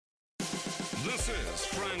This is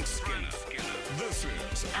Frank Skinner. This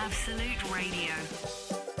is Absolute Radio.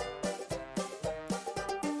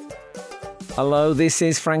 Hello, this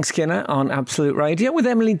is Frank Skinner on Absolute Radio with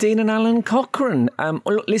Emily Dean and Alan Cochrane.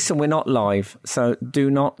 Look, listen, we're not live, so do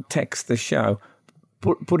not text the show.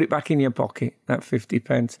 Put it back in your pocket, that 50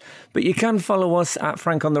 pence. But you can follow us at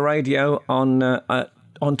Frank on the Radio on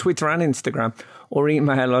Twitter and Instagram, or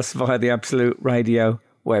email us via the Absolute Radio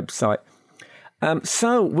website.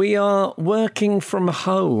 So we are working from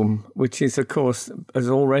home, which is, of course, has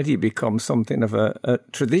already become something of a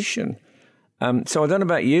tradition. So I don't know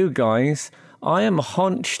about you guys. I am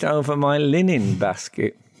hunched over my linen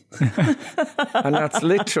basket. And that's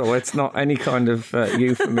literal. It's not any kind of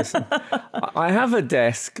euphemism. I have a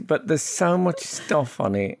desk, but there's so much stuff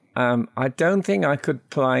on it. I don't think I could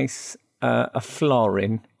place a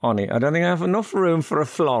florin on it. I don't think I have enough room for a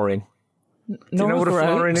florin. Do you know what a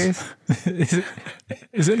florin is?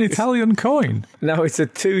 Is it an Italian coin? No, it's a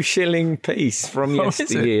 2 shilling piece from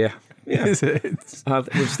yesteryear. Yeah. Is it?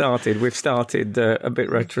 We've started a bit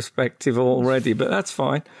retrospective already, but that's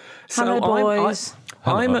fine. So Hello, boys.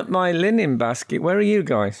 I'm at my linen basket. Where are you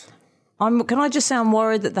guys? Can I just say I'm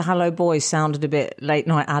worried that the Hello Boys sounded a bit late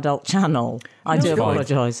night adult channel. I do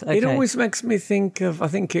apologise. Okay. It always makes me think of, I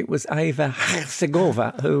think it was Eva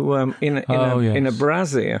Herzegovina, who in a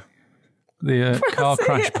brassiere. The car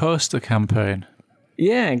crash poster campaign.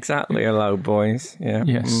 Yeah, exactly. Hello, boys. Yeah.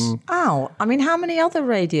 Yes. Ow. I mean, how many other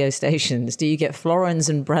radio stations do you get florins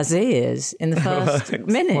and brassieres in the first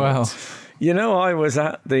minute? Well, you know, I was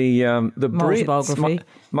at the Brits.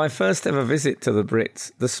 My first ever visit to the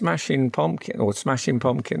Brits. The Smashing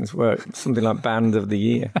Pumpkins were something like Band of the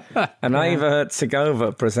Year, and Eva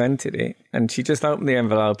Herzegovina presented it, and she just opened the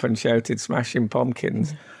envelope and shouted "Smashing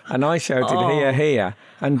Pumpkins," and I shouted "Here, here,"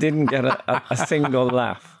 and didn't get a single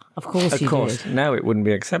laugh. Of course you did. Now it wouldn't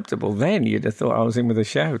be acceptable. Then you'd have thought I was in with a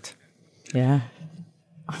shout. Yeah.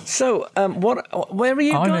 So, where are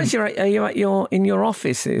you guys? Are you in your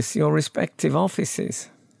offices, your respective offices?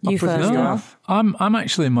 You first. no, I'm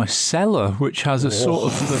actually in my cellar, which has a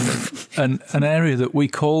sort of an area that we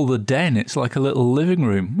call the den. It's like a little living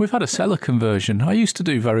room. We've had a cellar conversion. I used to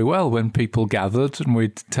do very well when people gathered and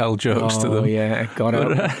we'd tell jokes to them. Oh, yeah. God,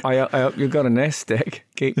 I hope you've got a nest egg.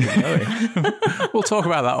 Keep going. We'll talk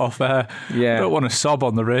about that off air. Yeah. I don't want to sob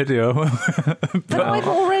on the radio. But I've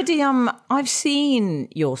already, I've seen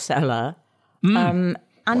your cellar, and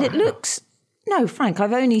it looks... No, Frank,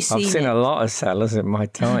 I've only seen I've seen a lot of cellars in my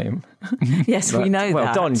time. Yes, we know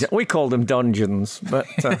that. We call them dungeons. But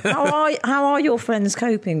How are your friends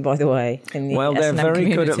coping, by the way, in the well, they're S&M very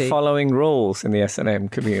community? good at following rules in the S&M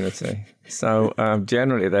community. So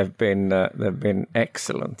generally, they've been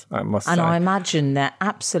excellent, I must say. And I imagine they're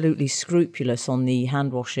absolutely scrupulous on the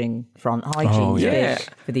hand washing front, hygiene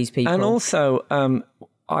for these people. And also,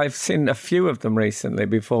 I've seen a few of them recently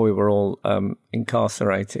before we were all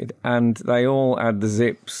incarcerated, and they all had the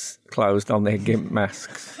zips closed on their GIMP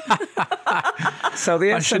masks. So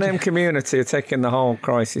the S&M community are taking the whole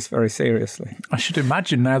crisis very seriously. I should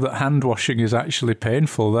imagine now that hand washing is actually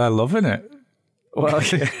painful, they're loving it. Well,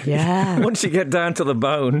 yeah. Once you get down to the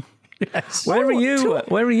bone. Yes. Where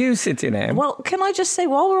are you sitting, Em? Well, can I just say,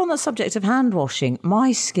 while we're on the subject of hand washing,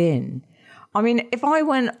 my skin... I mean, if I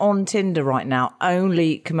went on Tinder right now,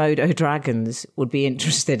 only Komodo dragons would be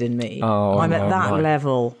interested in me. I'm at that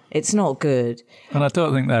level. It's not good. And I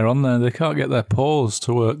don't think they're on there. They can't get their paws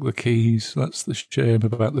to work the keys. That's the shame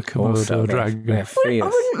about the Komodo dragon. They're fierce. I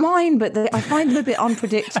wouldn't mind, but I find them a bit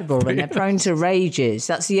unpredictable and they're prone to rages.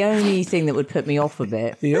 That's the only thing that would put me off a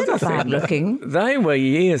bit. They're not bad looking. They were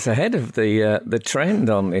years ahead of the trend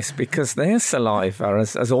on this because their saliva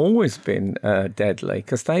has always been deadly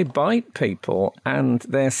because they bite people and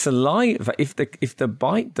their saliva, if the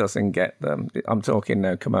bite doesn't get them, I'm talking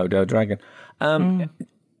now Komodo dragon,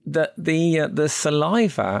 the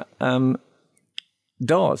saliva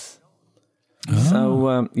does. Oh.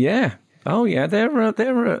 So they're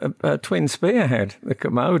a twin spearhead, the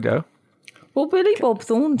Komodo. Well, Billy Bob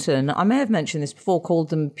Thornton, I may have mentioned this before, called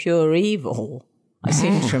them pure evil. I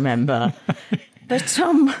seem to remember, but that's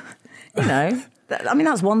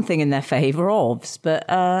one thing in their favour of. But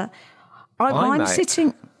I'm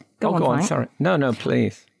sitting. Go on, Frank. Sorry. No,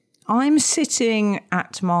 please. I'm sitting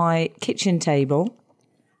at my kitchen table.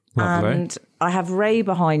 Lovely. And I have Ray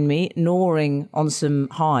behind me gnawing on some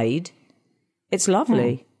hide. It's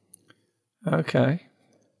lovely. Okay.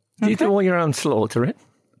 Do you do all your own slaughtering?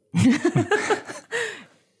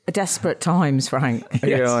 Desperate times, Frank.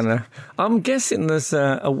 Yeah, I know. I'm guessing there's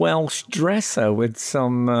a Welsh dresser with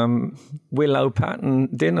some willow pattern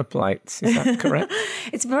dinner plates. Is that correct?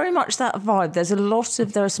 It's very much that vibe.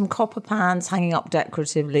 There are some copper pans hanging up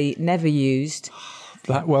decoratively, never used.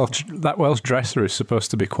 That Welsh dresser is supposed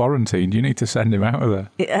to be quarantined. You need to send him out of there.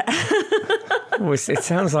 Yeah. It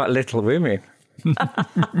sounds like Little Women.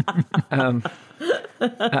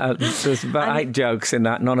 There's about 8 jokes in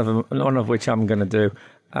that, none of which I'm going to do.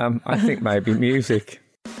 I think maybe music.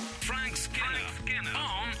 Frank Skinner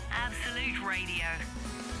on Absolute Radio.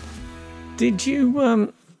 Did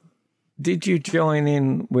you join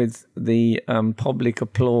in with the public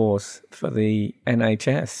applause for the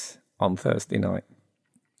NHS on Thursday night?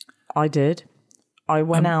 I did. I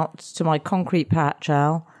went out to my concrete patch,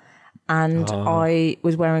 Al, and I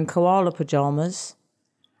was wearing koala pajamas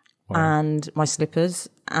and my slippers.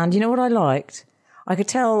 And you know what I liked? I could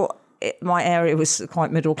tell my area was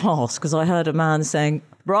quite middle class because I heard a man saying,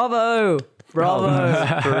 "Bravo, bravo."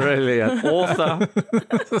 Oh, brilliant. Author.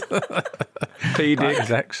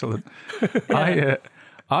 That's excellent.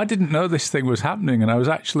 I didn't know this thing was happening, and I was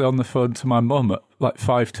actually on the phone to my mum at like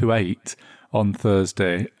 5 to 8 on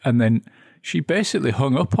Thursday, and then she basically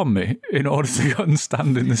hung up on me in order to go and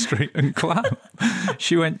stand in the street and clap.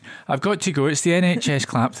 She went, "I've got to go, it's the NHS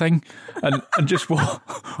clap thing," and just walked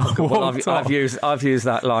I've used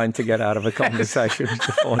that line to get out of a conversation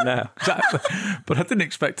before now. Exactly. But I didn't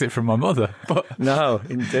expect it from my mother. But no,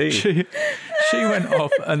 indeed. She went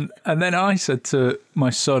off, and then I said to my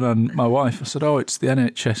son and my wife, I said, "Oh, it's the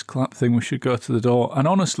NHS clap thing, we should go to the door," and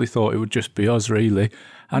honestly thought it would just be us, really.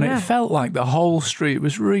 And it felt like the whole street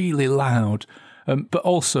was really loud, but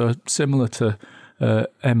also similar to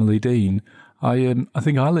Emily Dean. I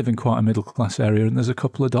think I live in quite a middle-class area, and there's a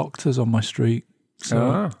couple of doctors on my street.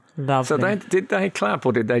 So, Lovely. So did they clap,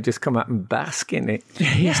 or did they just come out and bask in it?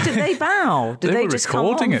 Yes, did they bow? Did they were just come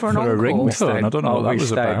recording on it for an for a encore? ringtone. I don't know what that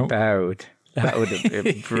was about. Bowed. That would have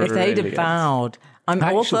been brilliant. If they'd have bowed. I'm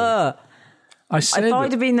Actually, author. if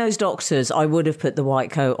I'd have been those doctors, I would have put the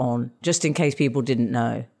white coat on, just in case people didn't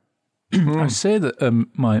know. I say that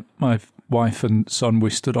my wife and son, we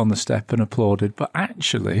stood on the step and applauded, but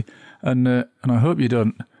actually, and I hope you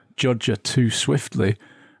don't judge her too swiftly,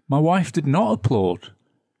 my wife did not applaud.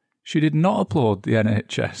 She did not applaud the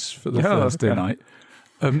NHS for the Thursday night.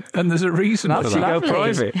 And there's a reason for that. She go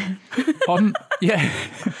private.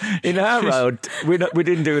 In our road, we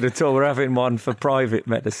didn't do it at all. We're having one for private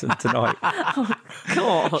medicine tonight. Oh,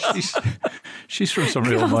 God. She's from some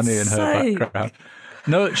real money in her background.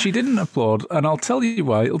 No, she didn't applaud, and I'll tell you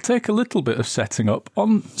why. It'll take a little bit of setting up.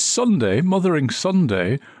 On Sunday, Mothering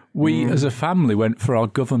Sunday, we as a family went for our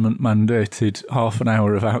government-mandated half an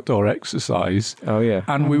hour of outdoor exercise. Oh, yeah.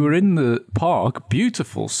 And we were in the park,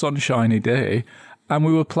 beautiful, sunshiny day, and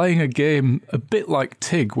we were playing a game a bit like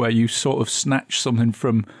Tig, where you sort of snatch something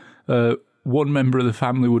from one member of the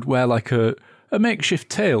family would wear like a makeshift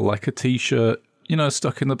tail, like a T-shirt,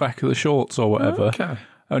 stuck in the back of the shorts or whatever. Okay.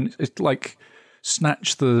 And it's like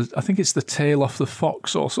snatch I think it's the tail off the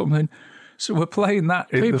fox or something. So we're playing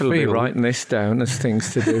that in the field. People will be writing this down as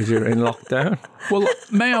things to do during lockdown. Well,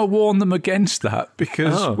 may I warn them against that?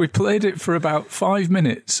 Because we played it for about 5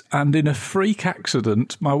 minutes, and in a freak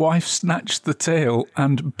accident, my wife snatched the tail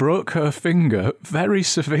and broke her finger very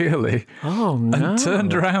severely. Oh, no. And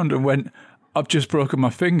turned around and went, "I've just broken my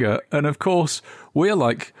finger." And of course, we're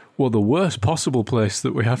like, well, the worst possible place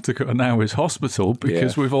that we have to go now is hospital,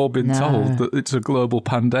 because we've all been told that it's a global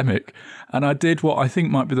pandemic. And I did what I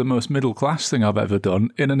think might be the most middle class thing I've ever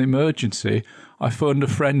done. In an emergency, I phoned a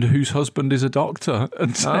friend whose husband is a doctor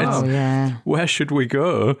and said, "Where should we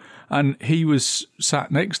go?" And he was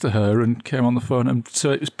sat next to her and came on the phone. And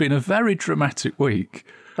so it's been a very dramatic week.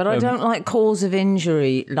 But I don't like cause of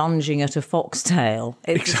injury lunging at a foxtail.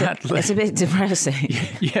 Exactly. It's a bit depressing.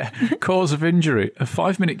 Yeah, cause of injury. A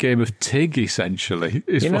 5-minute game of Tig, essentially.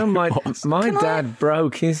 Is my dad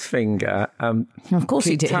broke his finger. Of course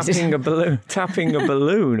he did. Tapping a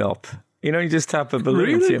balloon up. You just tap a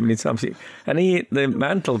balloon too many times. And he hit the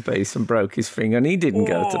mantelpiece and broke his finger, and he didn't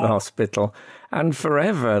go to the hospital. And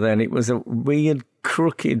forever then it was a weird,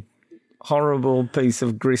 crooked, horrible piece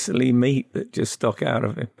of gristly meat that just stuck out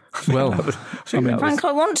of him. Well, Frank,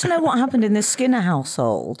 I want to know what happened in the Skinner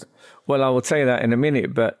household. Well, I will tell you that in a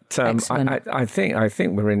minute, but I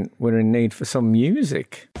think we're in need for some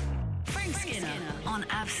music. Frank Skinner on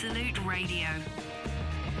Absolute Radio.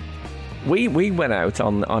 We went out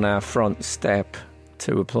on our front step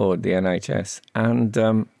to applaud the NHS,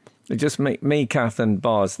 and just me, Kath, and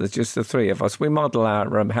Boz. There's just the three of us. We model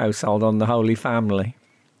our household on the Holy Family.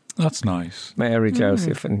 That's nice. Mary,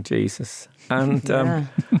 Joseph and Jesus. And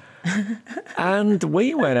And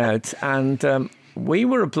we went out and we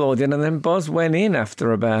were applauding, and then Buzz went in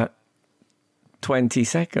after about 20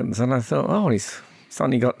 seconds. And I thought, oh, he's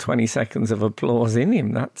only got 20 seconds of applause in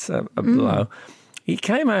him. That's a blow. He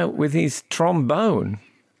came out with his trombone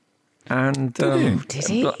and Did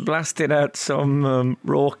he? blasted out some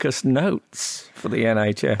raucous notes for the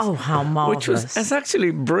NHS. Oh, how marvellous. It's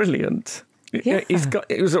actually brilliant. Yeah.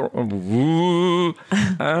 It was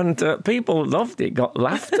and people loved it. Got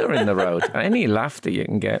laughter in the road. Any laughter you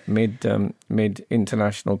can get mid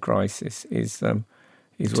international crisis is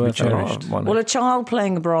worth a lot of money. Well, a child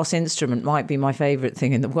playing a brass instrument might be my favourite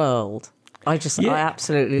thing in the world. I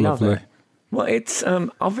absolutely love it. Well, it's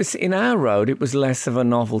obviously in our road it was less of a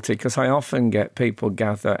novelty because I often get people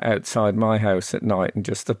gather outside my house at night and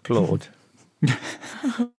just applaud.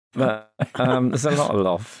 But there's a lot of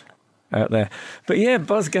love out there. But yeah,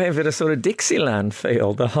 Buzz gave it a sort of Dixieland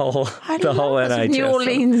feel, the whole NHS. New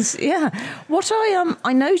Orleans, yeah. What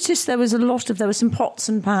I noticed there was some pots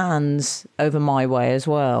and pans over my way as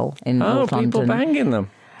well in North London. People banging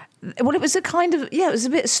them. Well, it was a kind of, it was a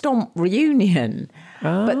bit stomp reunion,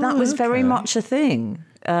 but that was very much a thing.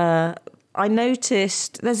 I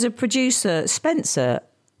noticed there's a producer, Spencer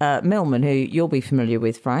Millman, who you'll be familiar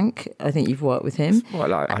with, Frank. I think you've worked with him.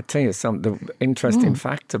 Well, I tell you something, the interesting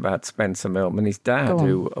fact about Spencer Millman, his dad,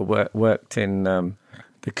 who worked in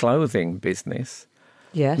the clothing business,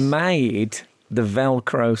 made the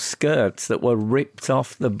Velcro skirts that were ripped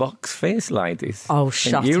off the Box Fierce ladies in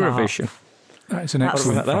Eurovision. That is an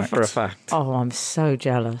excellent fact. For a fact. Oh, I'm so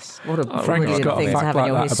jealous. What a Frank's brilliant got thing a to fact have in like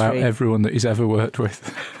your that history. about everyone that he's ever worked with.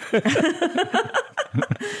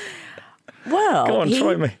 Well, go on,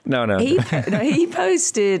 try me. No. He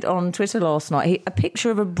posted on Twitter last night a picture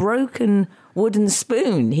of a broken wooden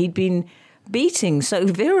spoon he'd been beating so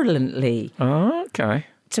virulently. Oh, okay.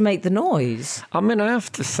 To make the noise. I mean, I have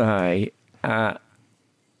to say, I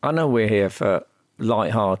know we're here for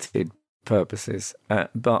light-hearted purposes,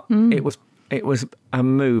 but it was a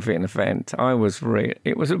moving event. It was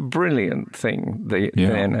a brilliant thing. The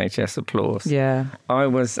NHS applause. Yeah. I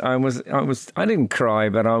didn't cry,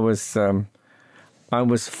 but I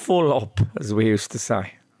was full up, as we used to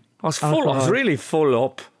say. I was really full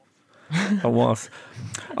up. I was.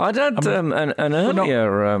 I'd had an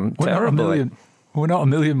earlier terrible. We're not a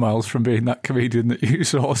million miles from being that comedian that you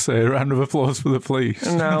saw say a round of applause for the police.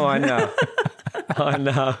 No, I know. I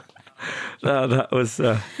know. No, that was,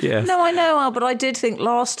 yes. No, I know, Al, but I did think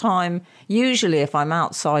last time, usually if I'm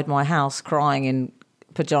outside my house crying in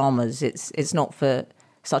pyjamas, it's not for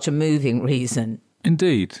such a moving reason.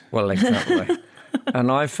 Indeed. Well, exactly.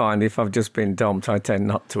 And I find if I've just been dumped, I tend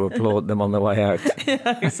not to applaud them on the way out.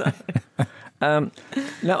 Yeah, exactly.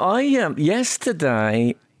 Now,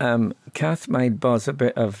 yesterday, Kath made Buzz a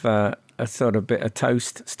bit of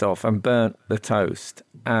toast stuff and burnt the toast,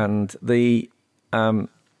 and the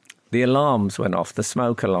alarms went off, the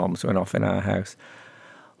smoke alarms went off in our house.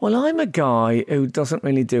 Well, I'm a guy who doesn't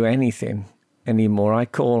really do anything anymore. I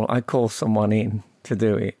call someone in to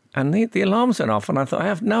do it. And the alarms went off, and I thought, I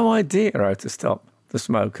have no idea how to stop the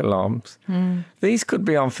smoke alarms. These could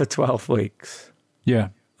be on for 12 weeks. Yeah.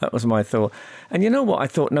 That was my thought. And you know what? I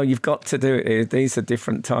thought, no, you've got to do it. These are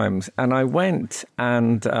different times. And I went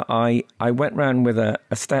and I went round with a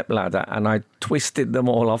step ladder and I twisted them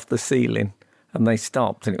all off the ceiling and they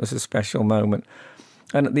stopped, and it was a special moment.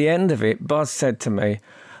 And at the end of it, Buzz said to me,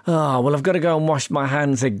 oh, well, I've got to go and wash my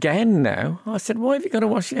hands again now. I said, why have you got to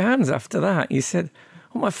wash your hands after that? He said,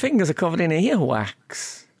 well, my fingers are covered in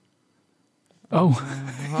earwax. Oh.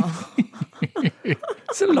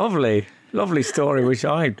 It's a lovely story, which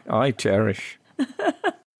I cherish.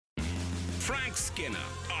 Frank Skinner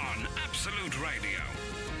on Absolute Radio.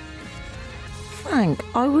 Frank,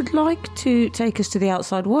 I would like to take us to the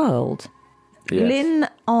outside world. Yes. Lynn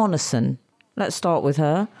Arneson, let's start with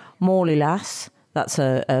her. Morley Lass, that's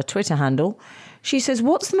her Twitter handle. She says,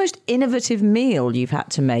 what's the most innovative meal you've had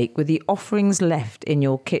to make with the offerings left in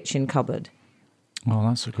your kitchen cupboard? Well,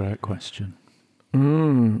 that's a great question.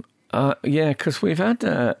 Yeah, because we've had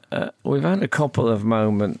a couple of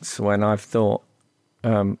moments when I've thought,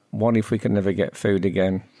 what if we can never get food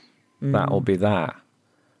again? That'll be that.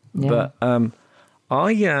 Yeah. But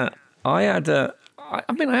I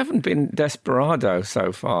haven't been desperado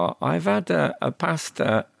so far. I've had a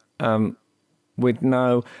pasta with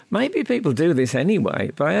no... Maybe people do this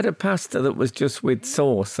anyway, but I had a pasta that was just with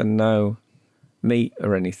sauce and no meat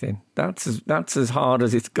or anything. That's as hard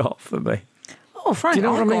as it's got for me. Oh, Frank, do you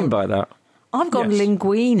know what I mean by that? I've got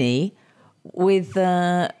linguine with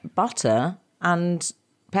butter and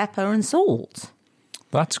pepper and salt.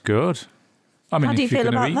 That's good. I mean, how do you feel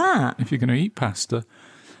about that? If you're going to eat pasta,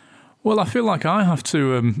 Well, I feel like I have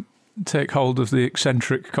to take hold of the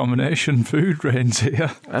eccentric combination food reins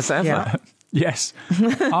here. As ever. Yeah. Yes.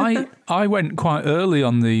 I went quite early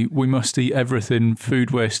on the we must eat everything,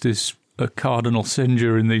 food waste is a cardinal sin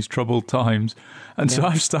during these troubled times. And so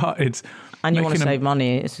I've started... And you want to save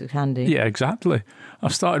money, it's handy. Yeah, exactly.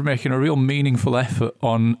 I've started making a real meaningful effort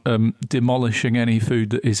on demolishing any food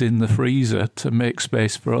that is in the freezer to make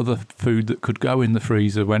space for other food that could go in the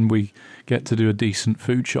freezer when we get to do a decent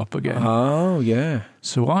food shop again. Oh, yeah.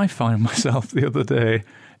 So I find myself the other day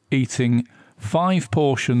eating 5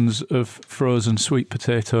 portions of frozen sweet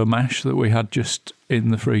potato mash that we had just in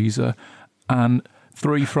the freezer and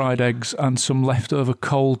 3 fried eggs and some leftover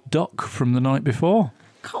cold duck from the night before.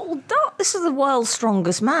 Cold duck? This is the world's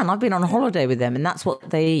strongest man. I've been on a holiday with them and that's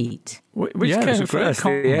what they eat. Which Yeah, it's came a great first,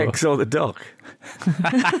 combo. the eggs or the duck?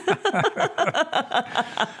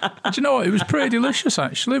 Do you know what? It was pretty delicious,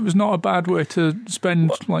 actually. It was not a bad way to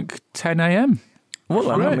spend like 10 a.m. Well,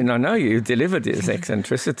 I Great. mean, I know you delivered it as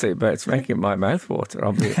eccentricity, but it's making my mouth water.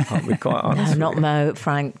 I'll be quite honest. No, not Mo,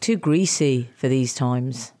 Frank. Too greasy for these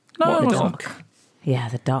times. No, What, it the wasn't. Duck. Yeah,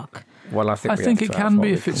 the duck. Well, I think I we think have it to have can what be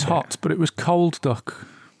we if it's call it. hot, but it was cold duck.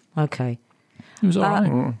 Okay. It was all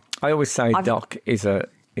right. I always say duck is a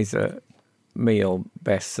meal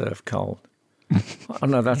best served cold. Oh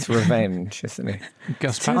no, that's revenge, isn't it?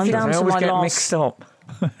 Gas I'm package. down I to always my get last- mixed up.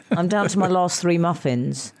 I'm down to my last 3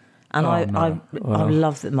 muffins. And I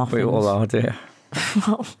love the muffins. We all are, dear.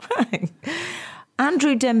 Oh, Frank.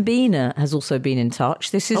 Andrew Dembina has also been in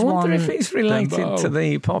touch. This is I wonder one... if it's related Dembo. to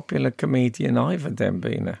the popular comedian Ivor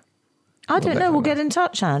Dembina. I don't know. never We'll know. get in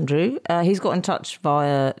touch, Andrew. He's got in touch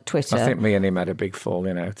via Twitter. I think me and him had a big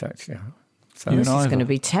falling out, actually. So You This and is Ivor. going to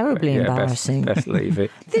be terribly yeah, embarrassing. Best leave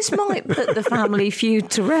it. This might put the family feud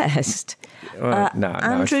to rest. No, it's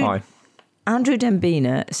Andrew- fine. Andrew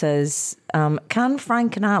Dembina says, can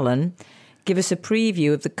Frank and Alan give us a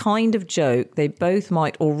preview of the kind of joke they both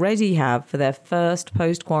might already have for their first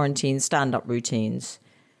post-quarantine stand-up routines?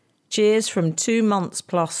 Cheers from 2 months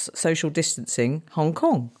plus social distancing, Hong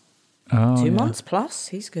Kong. Oh, 2 months plus?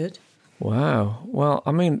 He's good. Wow. Well,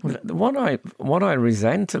 I mean, what I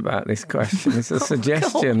resent about this question is a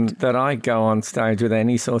suggestion that I go on stage with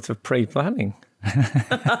any sort of pre-planning.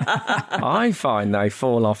 I find they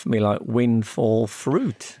fall off me like windfall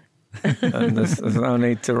fruit. And there's no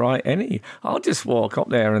need to write any. I'll just walk up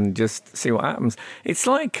there and just see what happens. It's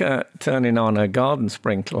like turning on a garden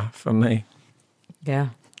sprinkler for me. Yeah.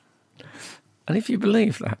 And if you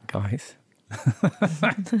believe that, guys,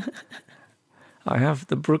 I have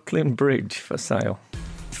the Brooklyn Bridge for sale.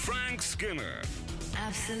 Frank Skinner.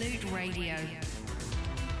 Absolute Radio.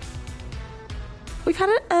 We've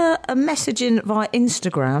had a message in via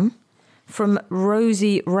Instagram from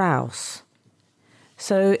Rosie Rouse.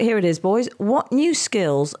 So here it is, boys. What new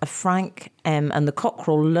skills are Frank, M and the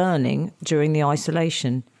Cockerel learning during the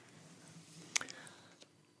isolation?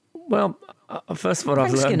 Well, first of all, I've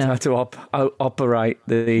Thanks, learned Skinner. how to operate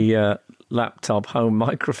the laptop home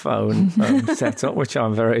microphone setup, which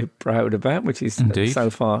I'm very proud about, which is Indeed. so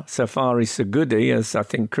far is so goody, as I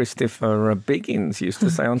think Christopher Biggins used to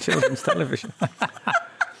say on children's television.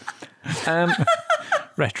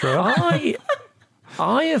 Retro.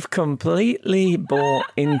 I have completely bought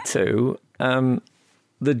into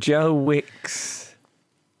the Joe Wicks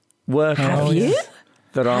workouts Have you?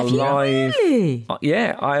 that are Have you live. really?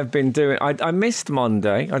 Yeah, I have been doing. I missed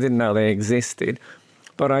Monday. I didn't know they existed,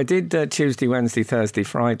 but I did Tuesday, Wednesday, Thursday,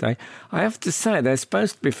 Friday. I have to say they're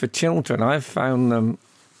supposed to be for children. I've found them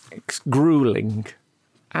grueling,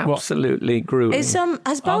 absolutely grueling. Has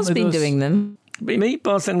Buzz Aren't they been those- doing them? Me,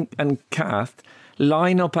 Buzz, and Kath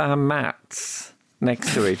line up our mats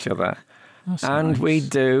next to each other. And we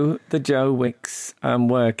do the Joe Wicks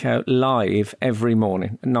workout live every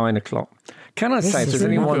morning at 9 o'clock. Can I say, if is there's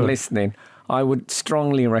anyone good. listening, I would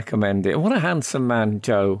strongly recommend it. What a handsome man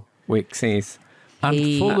Joe Wicks is. And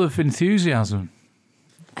He- full of enthusiasm.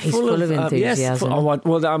 He's full of enthusiasm. Yes,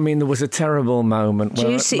 well, I mean, there was a terrible moment.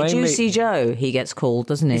 Where Juicy Joe, he gets called,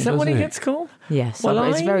 doesn't he? Is that what he Does he? gets called? Yes, Well,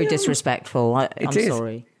 it's very I, disrespectful. I'm it is.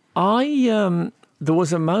 sorry. There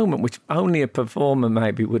was a moment which only a performer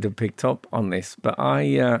maybe would have picked up on this, but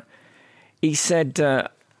he said,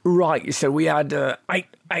 right, so we had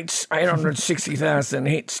 860,000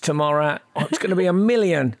 hits tomorrow. Oh, it's going to be 1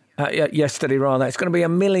 million. Yesterday, rather. It's going to be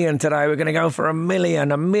 1 million today. We're going to go for 1 million.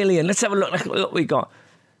 Let's have a look. Look, we got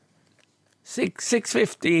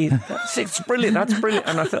 650. Brilliant. That's brilliant.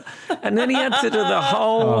 And I thought, and then he had to do the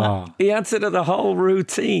whole. He had to do the whole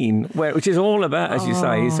routine, which is all about, as you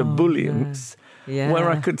say, it's ebullience. where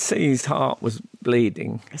I could see his heart was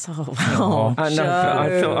bleeding. And Joe.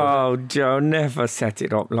 I thought, Joe, never set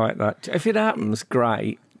it up like that. If it happens,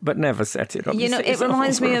 great, but never set it up. It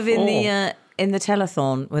reminds me of in the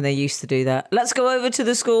telethon when they used to do that. Let's go over to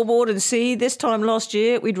the scoreboard and see. This time last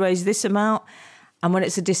year, we'd raised this amount. And when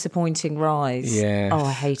it's a disappointing rise. Yes. Oh,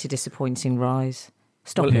 I hate a disappointing rise.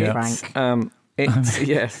 Stop it, Frank.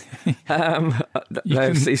 Yes.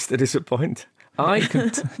 They've ceased to disappoint.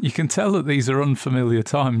 You can tell that these are unfamiliar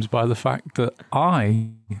times by the fact that I,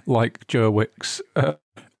 like Joe Wicks, a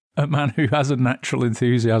man who has a natural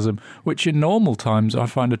enthusiasm, which in normal times I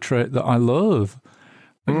find a trait that I loathe.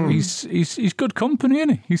 He's good company, isn't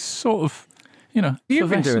he? He's sort of, You've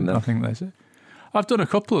been doing that. I think they say. I've done a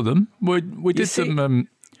couple of them. We did them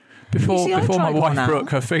before my wife broke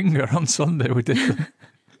her finger on Sunday. We did them.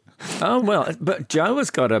 Oh, well, but Joe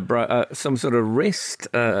has got some sort of wrist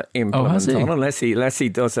implement on, unless he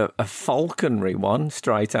does a falconry one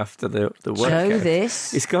straight after the workout. Joe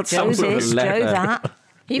this. He's got Joe some sort of leather. Joe that.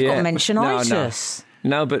 You've got mentionitis.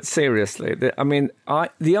 No, but seriously, the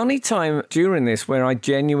only time during this where I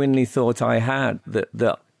genuinely thought I had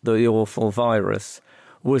the awful virus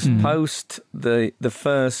was post the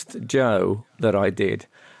first Joe that I did.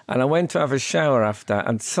 And I went to have a shower after,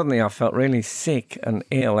 and suddenly I felt really sick and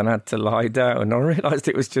ill and had to lie down. And I realised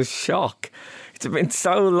it was just shock. It's been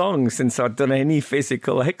so long since I'd done any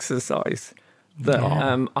physical exercise that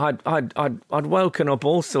I'd woken up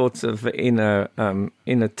all sorts of inner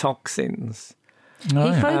toxins.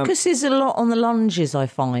 He focuses a lot on the lunges, I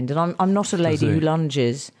find, and I'm not a lady who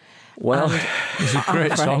lunges. Well, there's a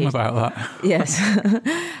great song about that. Yes.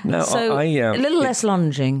 No, so a little less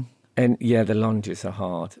lunging. And yeah, the lunges are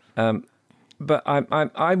hard. But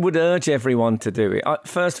I would urge everyone to do it.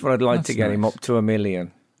 First of all, I'd like to get him up to 1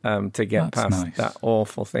 million to get past that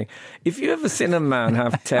awful thing. If you ever seen a man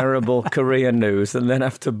have terrible career news and then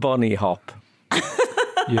have to bunny hop,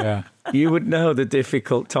 you would know the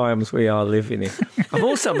difficult times we are living in. I've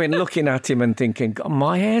also been looking at him and thinking, God,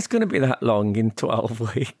 my hair's going to be that long in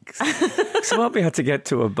 12 weeks. So I'll be able to get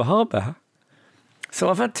to a barber. So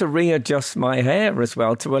I've had to readjust my hair as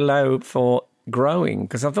well to allow for growing,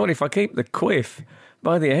 because I thought if I keep the quiff,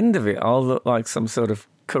 by the end of it, I'll look like some sort of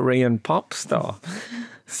Korean pop star.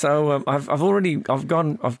 So I've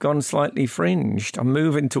gone slightly fringed. I'm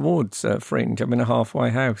moving towards fringe. I'm in a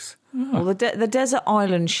halfway house. Well, the desert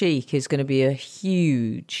island chic is going to be a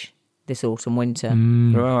huge this autumn winter.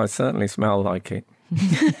 Well, I certainly smell like it.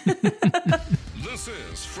 This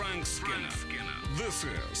is Frank Skinner. This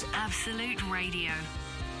is Absolute Radio.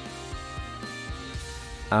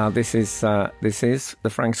 This is the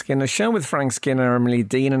Frank Skinner Show with Frank Skinner, Emily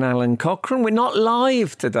Dean and Alan Cochrane. We're not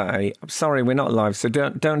live today. I'm sorry, we're not live, so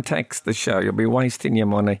don't text the show. You'll be wasting your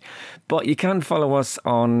money. But you can follow us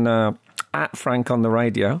on at Frank on the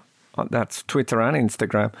Radio. That's Twitter and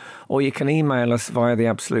Instagram. Or you can email us via the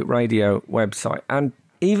Absolute Radio website. And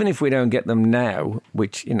even if we don't get them now,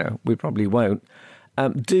 which, we probably won't,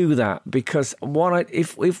 do that, because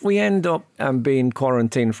if we end up being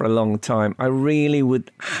quarantined for a long time, I really would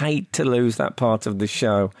hate to lose that part of the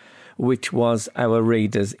show, which was our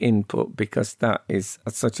readers' input, because that is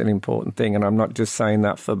such an important thing. And I'm not just saying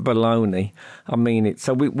that for baloney. I mean it.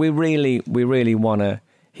 So we really want to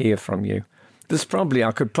hear from you.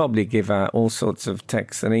 I could probably give out all sorts of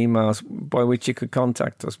texts and emails by which you could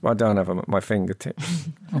contact us, but I don't have them at my fingertips.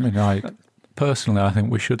 I mean, personally, I think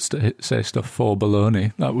we should say stuff for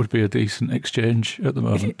baloney. That would be a decent exchange at the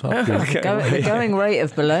moment. The going rate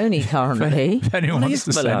of baloney currently. If anyone wants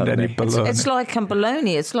to send any baloney. It's like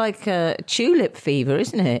baloney. It's like tulip fever,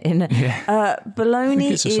 isn't it?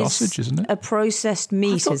 Baloney it's a sausage, isn't it? A processed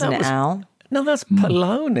meat, isn't it, Al? No, that's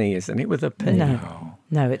polony, isn't it, with a P?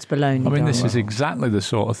 No, it's baloney. I mean, this is exactly the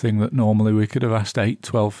sort of thing that normally we could have asked 8,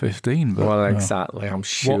 12, 15. But, well, exactly. I'm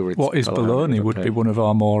sure what is baloney would be one of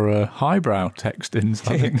our more highbrow text-ins,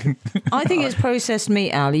 I think. I think it's processed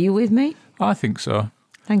meat, Al. Are you with me? I think so.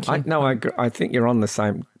 Thank you. I think you're on the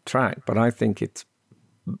same track, but I think it's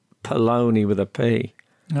polony with a P.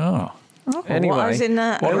 Oh. Anyway,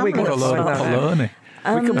 what we can put a load of polony.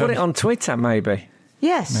 We can put it on Twitter, maybe.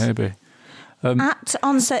 Yes. Maybe.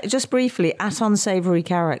 Just briefly, at Unsavoury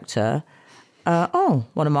Character,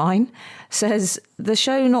 one of mine, says the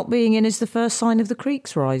show not being in is the first sign of the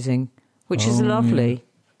creeks rising, which is lovely.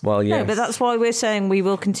 Well, yes. No, but that's why we're saying we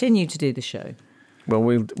will continue to do the show. Well,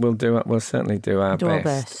 we'll do it. We'll certainly do our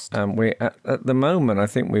best. We at the moment, I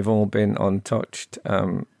think we've all been untouched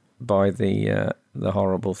by the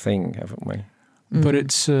horrible thing, haven't we? But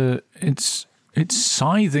it's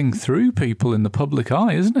scything through people in the public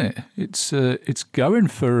eye, isn't it? It's going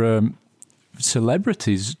for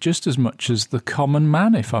celebrities just as much as the common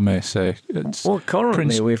man, if I may say. It's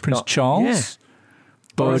currently we've Prince got Charles,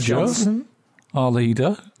 Boris Bojo, Johnson, our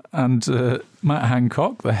leader, and Matt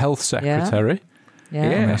Hancock, the health secretary. Yeah. I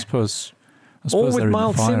mean, I suppose all with they're in the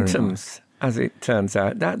mild firing line. symptoms, as it turns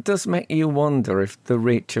out. That does make you wonder if the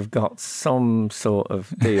rich have got some sort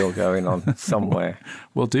of deal going on somewhere.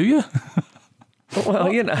 Well, do you?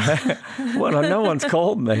 Well, no one's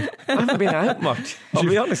called me. I haven't been out much. I'll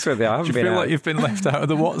be honest with you, I haven't been out. Do you feel like you've been left out of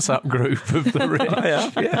the WhatsApp group of the rich? I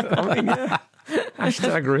have, yeah.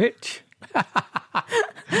 Hashtag rich.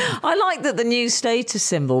 I like that the new status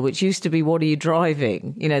symbol, which used to be "What are you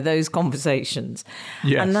driving?" Those conversations,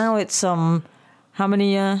 and now it's how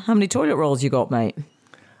many toilet rolls you got, mate?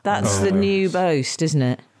 That's the new boast, isn't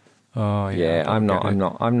it? Oh yeah. I'm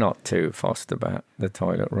not too fussed about the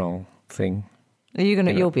toilet roll thing. Are you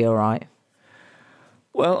gonna? You'll be all right.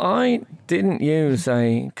 Well, I didn't use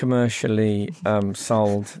a commercially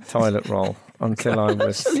sold toilet roll until I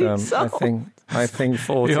was, I think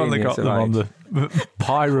 14 You only years got them of on age. the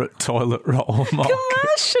pirate toilet roll market.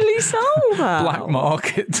 Commercially sold, Black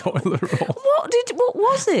market toilet roll. What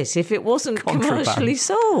was it if it wasn't commercially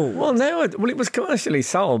sold? Well, it was commercially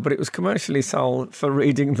sold, but it was commercially sold for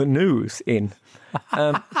reading the news in.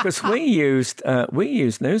 Because we used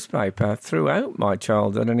newspaper throughout my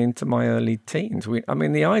childhood and into my early teens. We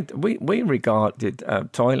regarded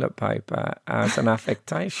toilet paper as an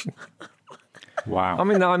affectation. Wow. I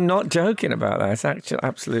mean, I'm not joking about that. It's actually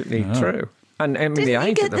absolutely true. And in the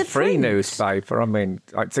age of the free newspaper, I mean,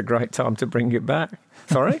 it's a great time to bring it back.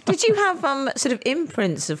 Sorry? Did you have sort of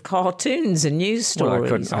imprints of cartoons and news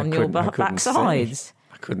stories on your backsides?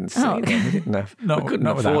 I couldn't see them. We didn't have. No, we couldn't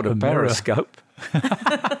not afford a without a mirror. periscope.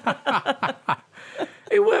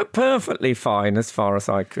 It worked perfectly fine as far as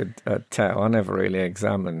I could tell. I never really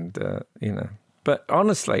examined, But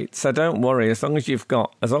honestly, so don't worry. As long as you've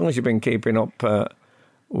been keeping up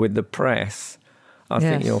with the press, I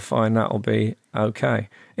think you'll find that'll be okay.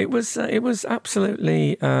 It was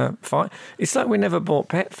absolutely fine. It's like we never bought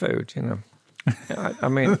pet food, I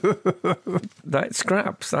mean, that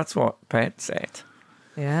scraps. That's what pets ate.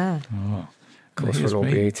 Yeah. Oh. Of course, we'll all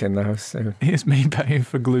be eating those soon. Here's me paying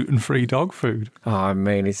for gluten-free dog food. Oh, I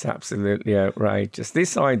mean, it's absolutely outrageous.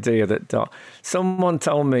 This idea that someone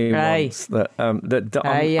told me once that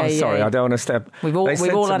sorry, I don't want to step. We've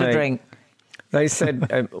all had a drink. They said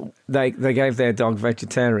they gave their dog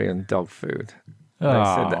vegetarian dog food.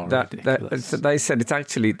 They said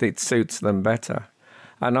it suits them better.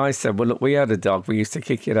 And I said, well, look, we had a dog. We used to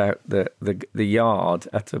kick it out the yard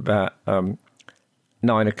at about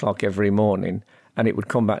 9 o'clock every morning, and it would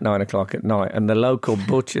come back 9 o'clock at night. And the local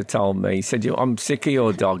butcher told me, he said, I'm sick of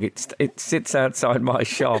your dog. It sits outside my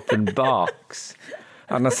shop and barks.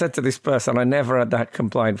 And I said to this person, I never had that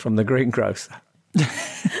complaint from the greengrocer.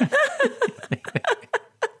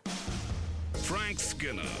 Frank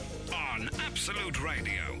Skinner on Absolute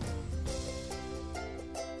Radio.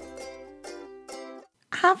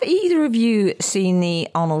 Have either of you seen the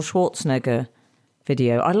Arnold Schwarzenegger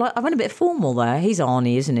video? I went a bit formal there. He's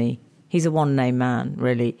Arnie, isn't he? He's a one-name man,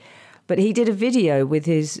 really. But he did a video with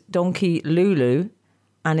his donkey Lulu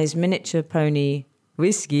and his miniature pony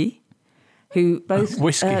Whiskey, who both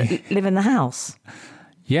live in the house.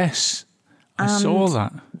 Yes, I saw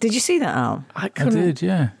that. Did you see that, Al? I did,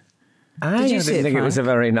 yeah. I didn't think it was a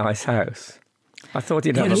very nice house. I thought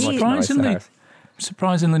he'd have a much nicer house.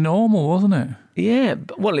 Surprisingly normal, wasn't it? Yeah,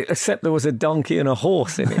 except there was a donkey and a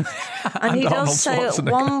horse in it. And he does say at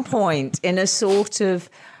one point in a sort of,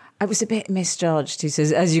 I was a bit misjudged. He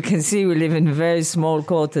says, as you can see, we live in very small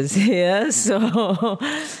quarters here. So,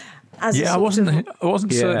 I wasn't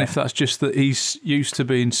certain if that's just that he's used to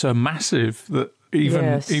being so massive that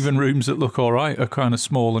even rooms that look all right are kind of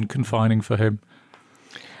small and confining for him.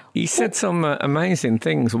 He said some amazing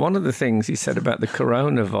things. One of the things he said about the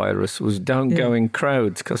coronavirus was don't go in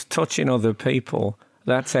crowds because touching other people,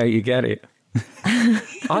 that's how you get it.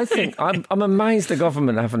 I think I'm amazed the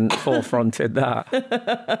government haven't forefronted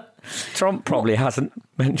that. Trump probably hasn't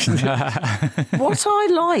mentioned it. What I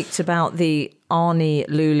liked about the Arnie,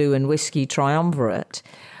 Lulu and Whiskey triumvirate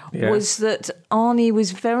was that Arnie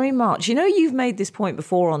was very much... you've made this point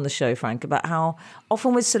before on the show, Frank, about how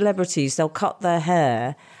often with celebrities, they'll cut their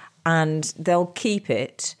hair and they'll keep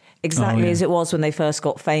it exactly as it was when they first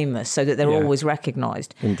got famous so that they're always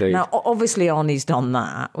recognised. Indeed. Now, obviously, Arnie's done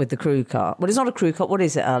that with the crew cut. Well, it's not a crew cut. What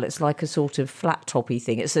is it, Al? It's like a sort of flat-toppy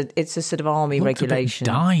thing. It's a sort of army regulation.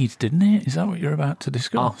 It died, didn't it? Is that what you're about to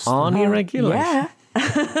discuss? Army regulation?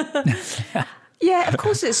 Yeah. Yeah, of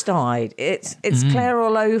course it's died. It's Claire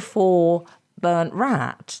O'Lough for burnt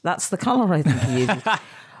rat. That's the colour I think he uses.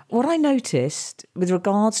 what I noticed with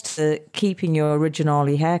regards to keeping your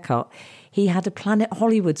originally haircut, he had a Planet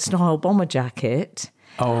Hollywood style bomber jacket.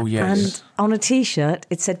 Oh, yes. And on a T-shirt,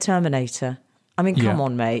 it said Terminator. I mean, come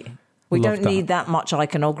on, mate. We don't need that much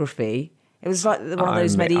iconography. It was like one of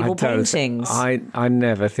those medieval paintings. I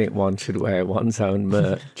never think one should wear one's own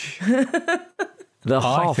merch. The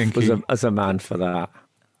Hoff was as a man for that.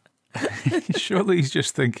 Surely he's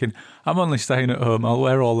just thinking, I'm only staying at home, I'll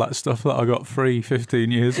wear all that stuff that I got free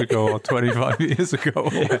 15 years ago or 25 years ago.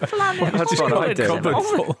 That's what I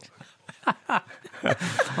do.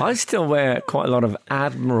 I still wear quite a lot of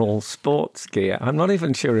Admiral sports gear. I'm not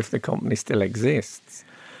even sure if the company still exists.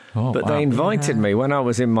 But they invited me, when I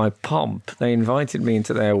was in my pomp, they invited me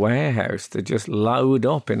into their warehouse to just load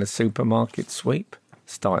up in a supermarket sweep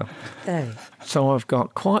style. Oh. So I've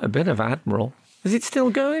got quite a bit of Admiral. Is it still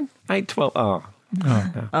going? 812.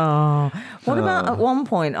 What about at one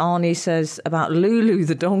point Arnie says about Lulu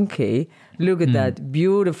the donkey, look at that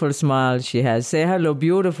beautiful smile she has. Say hello,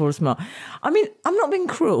 beautiful smile. I mean, I'm not being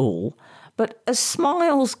cruel, but as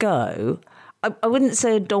smiles go, I wouldn't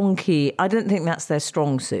say a donkey. I don't think that's their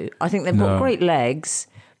strong suit. I think they've got great legs,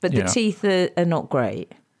 but the teeth are not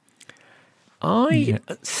great. I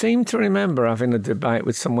seem to remember having a debate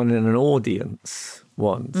with someone in an audience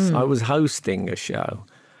once. I was hosting a show,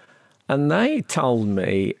 and they told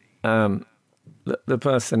me that the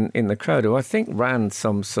person in the crowd, who I think ran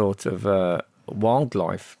some sort of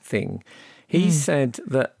wildlife thing, he said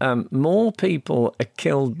that more people are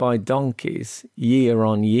killed by donkeys year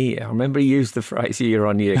on year. I remember he used the phrase year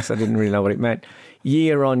on year because I didn't really know what it meant.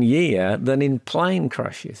 Year on year than in plane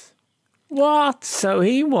crashes. What? So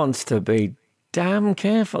he wants to be damn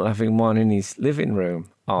careful having one in his living room.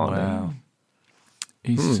 Wow.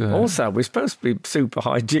 Also, we're supposed to be super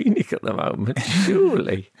hygienic at the moment,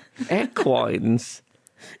 surely. Equines.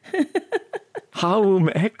 Home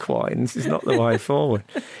equines is not the way forward.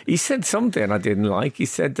 He said something I didn't like. He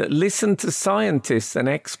said that listen to scientists and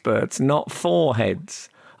experts, not foreheads.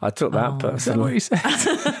 I took that personally. Is that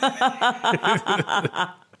what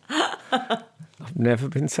he said? I've never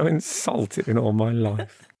been so insulted in all my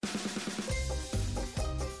life.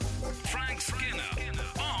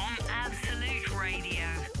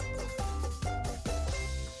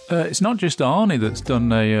 It's not just Arnie that's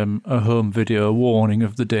done a home video warning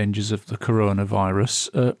of the dangers of the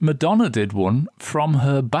coronavirus. Madonna did one from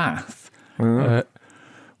her bath,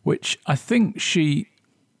 which I think she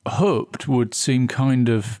hoped would seem kind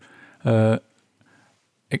of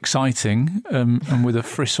exciting and with a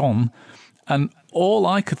frisson. And all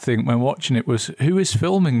I could think when watching it was, who is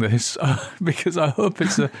filming this? Because I hope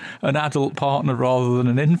it's an adult partner rather than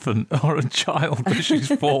an infant or a child that she's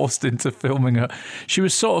forced into filming her. She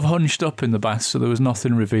was sort of hunched up in the bath, so there was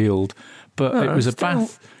nothing revealed. But it was a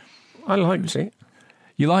bath. I liked it.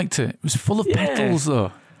 You liked it? It was full of petals,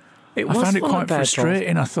 though. I found it quite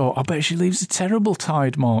frustrating. I thought, I bet she leaves a terrible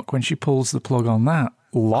tide mark when she pulls the plug on that.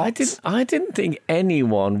 I didn't think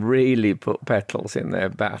anyone really put petals in their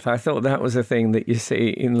bath. I thought that was a thing that you see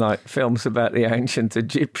in like films about the ancient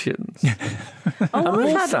Egyptians.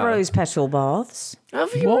 I've had rose petal baths.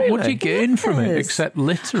 Have you? What really? would you gain from it except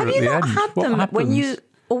litter Have at you the not end? had What them happens?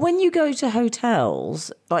 when you go to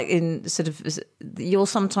hotels, like in sort of, you'll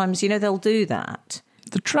sometimes, they'll do that.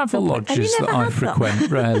 The travel lodges that I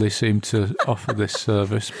frequent rarely seem to offer this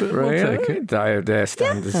service, but we'll take it. Their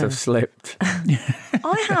standards have slipped.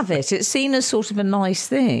 I have it. It's seen as sort of a nice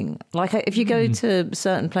thing. Like if you go to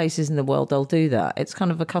certain places in the world, they'll do that. It's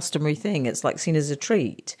kind of a customary thing. It's like seen as a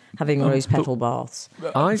treat, having rose petal baths.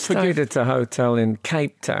 I stayed at a hotel in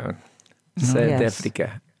Cape Town,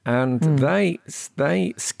 Zuid-Africa, and they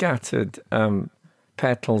scattered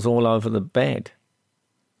petals all over the bed.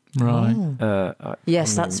 Right.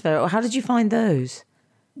 Yes, that's fair. How did you find those?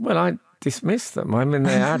 Well, I dismissed them. I mean,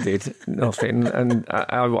 they added nothing, and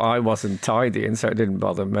I wasn't tidying, so it didn't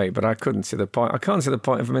bother me. But I couldn't see the point. I can't see the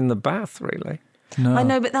point of them in the bath, really. No. I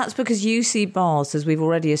know, but that's because you see baths, as we've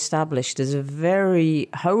already established, as a very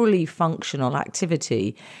wholly functional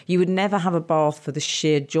activity. You would never have a bath for the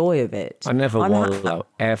sheer joy of it. I never wallow,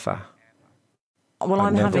 ever. Well,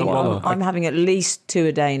 I'm having at least 2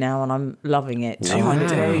 a day now, and I'm loving it. I find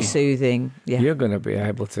it very soothing. Yeah. You're going to be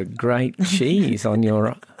able to grate cheese on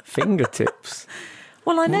your fingertips.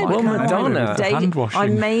 Well, I know. Well, Madonna.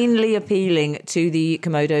 I'm mainly appealing to the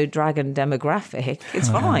Komodo dragon demographic. It's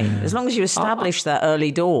fine. As long as you establish that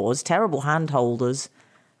early doors, terrible hand holders.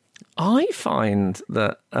 I find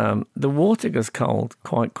that the water goes cold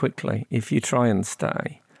quite quickly if you try and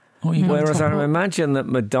stay. Whereas I imagine that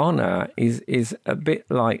Madonna is a bit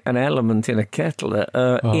like an element in a kettle that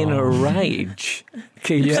in a rage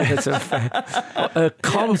keeps it at a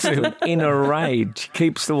constant inner rage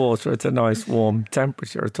keeps the water at a nice warm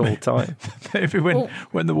temperature at all times. Maybe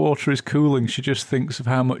when the water is cooling, she just thinks of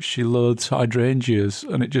how much she loathes hydrangeas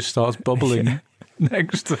and it just starts bubbling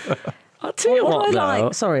next to her. I'll tell you what,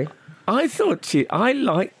 though. Sorry. I thought I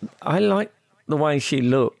liked the way she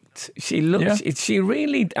looked. She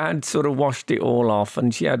really had sort of washed it all off,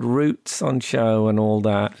 and she had roots on show and all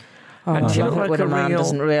that. And she looked like when a man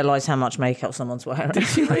doesn't realise how much makeup someone's wearing. Did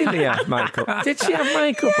she really have makeup? Did she have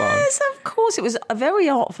makeup on? Yes, of course. It was very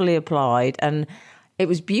artfully applied, and it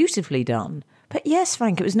was beautifully done. But yes,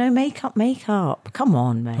 Frank, it was no makeup. Come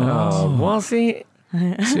on, mate. Oh, was it?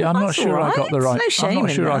 See, I'm not sure I got the right. No shame I'm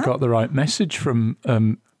not sure in I that. got the right message from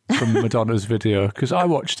Madonna's video, because I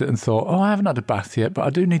watched it and thought, I haven't had a bath yet, but I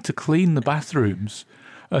do need to clean the bathrooms.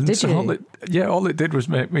 And did you? All it did was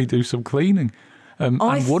make me do some cleaning. And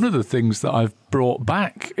one of the things that I've brought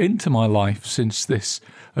back into my life since this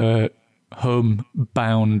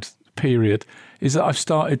home-bound period is that I've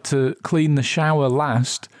started to clean the shower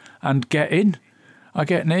last and get in. I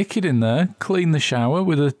get naked in there, clean the shower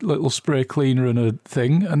with a little spray cleaner and a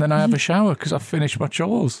thing, and then I have a shower because I've finished my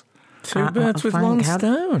chores. Two birds with Frank, one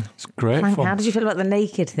stone. It's great Frank, fun. how did you feel about the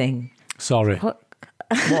naked thing? Sorry.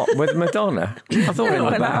 What, with Madonna? I thought in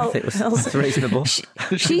the bath it was reasonable.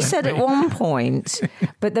 She said at one point,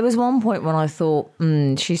 but there was one point when I thought,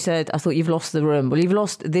 she said, I thought you've lost the room. Well, you've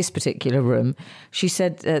lost this particular room. She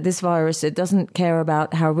said, this virus, it doesn't care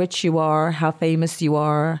about how rich you are, how famous you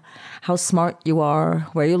are, how smart you are,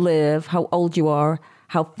 where you live, how old you are,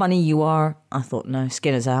 how funny you are. I thought, no,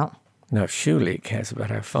 Skinner's out. No, surely it cares about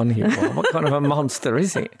how funny you are. What kind of a monster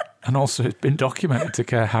is it? And also, it's been documented to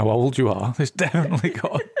care how old you are. It's definitely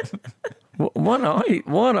got. What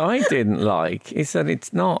I didn't like is that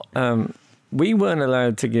it's not. We weren't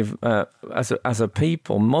allowed to give, as a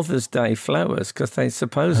people, Mother's Day flowers because they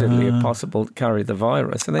supposedly are possible to carry the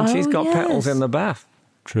virus. And then she's got petals in the bath.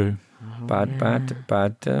 True. Bad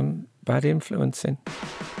influencing.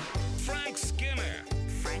 Frank Skinner.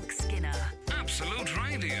 Absolute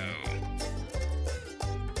Radio.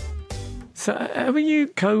 So, how are you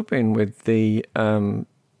coping with the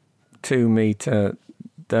 2 metre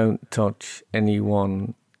don't touch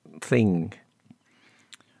anyone thing?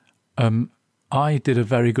 I did a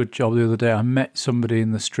very good job the other day. I met somebody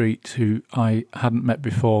in the street who I hadn't met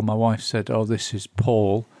before. My wife said, "Oh, this is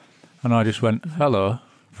Paul," and I just went, "Hello,"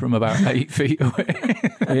 from about 8 feet away.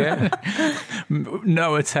 Yeah.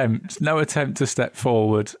 No attempt to step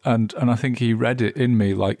forward, and I think he read it in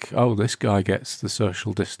me like, oh, this guy gets the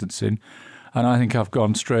social distancing, and I think I've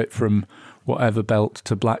gone straight from whatever belt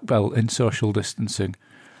to black belt in social distancing.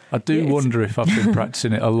 I do wonder if I've been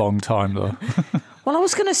practicing it a long time, though. Well, I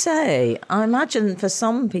was going to say, I imagine for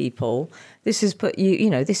some people, this is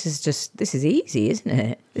this is easy, isn't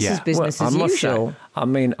it? This is business as usual. Say, I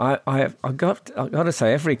mean, I've got to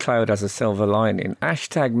say, every cloud has a silver lining.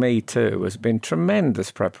 #MeToo has been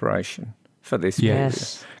tremendous preparation for this period.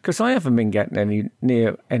 Because I haven't been getting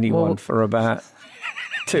near anyone for about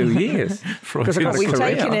 2 years. Because I've got a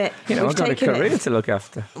career. I've got a career to look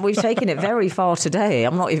after. We've taken it very far today.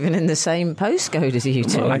 I'm not even in the same postcode as you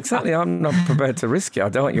two. Well, exactly. I'm not prepared to risk it. I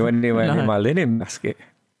don't want you anywhere near my linen basket,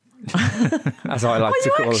 as I like to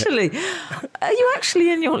call it. Are you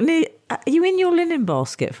actually in your linen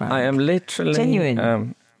basket, Frank? I am literally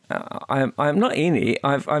genuine. I'm not in it.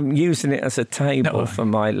 I'm using it as a table for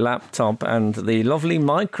my laptop and the lovely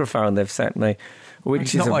microphone they've sent me,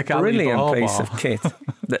 which is a brilliant piece of kit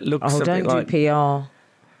that looks a bit like PR.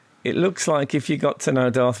 It looks like if you got to know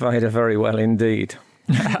Darth Vader very well indeed.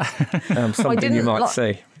 Something you might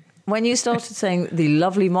see. When you started saying the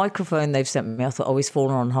lovely microphone they've sent me, I thought, he's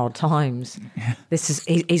fallen on hard times.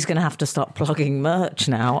 He's going to have to start plugging merch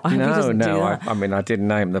now. No. I mean, I didn't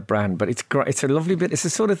name the brand, but it's great. It's a lovely bit. It's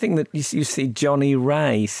the sort of thing that you see Johnny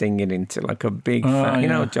Ray singing into, like a big fan. You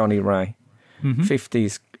know Johnny Ray,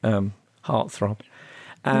 50s heartthrob.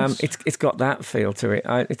 It's got that feel to it.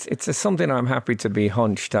 It's something I'm happy to be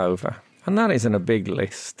hunched over, and that isn't a big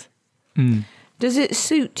list. Does it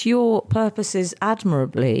suit your purposes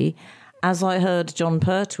admirably? As I heard John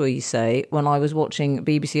Pertwee say when I was watching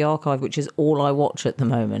BBC Archive, which is all I watch at the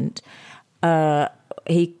moment,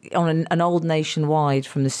 he on an old Nationwide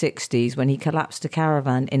from the 60s when he collapsed a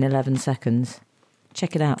caravan in 11 seconds.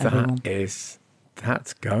 Check it out, everyone.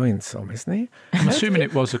 That's going some, isn't it? I'm assuming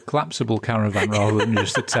it was a collapsible caravan rather than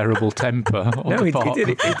just a terrible temper. No, he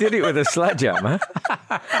did it with a sledgehammer.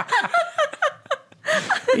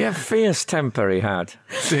 Yeah, fierce temper he had.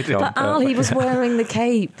 But Al, he was wearing the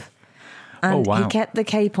cape. And wow. he kept the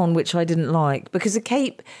cape on, which I didn't like, because the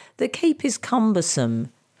cape is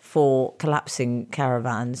cumbersome for collapsing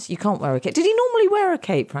caravans. You can't wear a cape. Did he normally wear a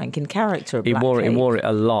cape, Frank, in character? He wore it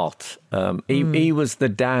a lot. He was the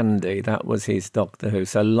dandy. That was his Doctor Who.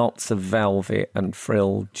 So lots of velvet and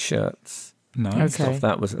frilled shirts. Nice. Stuff.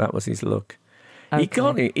 That was his look.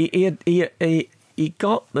 Okay. He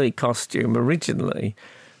got the costume originally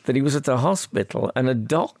that he was at a hospital and a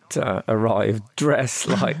doctor arrived dressed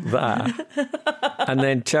like that and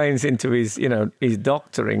then changed into his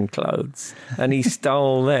doctoring clothes, and he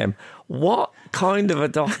stole them. What kind of a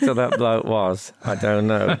doctor that bloke was, I don't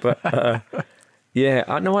know. But yeah,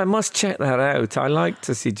 I know I must check that out. I like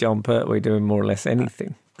to see John Pertwee doing more or less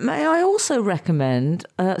anything. May I also recommend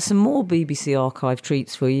some more BBC archive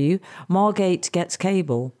treats for you? Margate Gets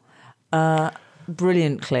Cable.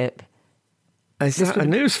 Brilliant clip. Is that a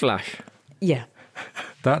newsflash? Yeah.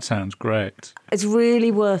 That sounds great. It's really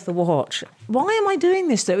worth a watch. Why am I doing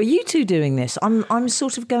this, though? Are you two doing this? I'm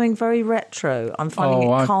sort of going very retro. I'm finding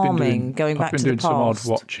it calming, going back to the past. I've been doing some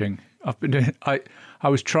odd watching. I've been doing... I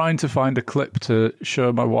was trying to find a clip to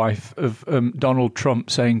show my wife of Donald Trump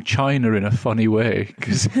saying China in a funny way,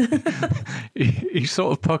 because he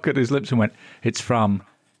sort of puckered his lips and went, "It's from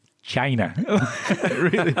China."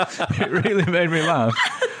 It really made me laugh.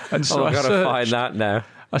 And so I've got to find that now.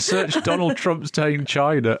 I searched Donald Trump saying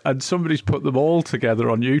China, and somebody's put them all together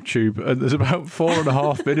on YouTube, and there's about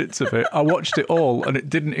 4.5 minutes of it. I watched it all, and it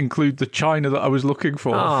didn't include the China that I was looking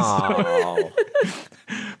for. Oh.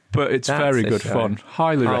 But it's very good fun.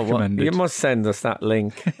 Highly recommended. You must send us that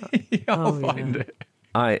link. I'll find it.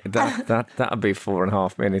 That'll be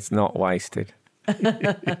 4.5 minutes, not wasted.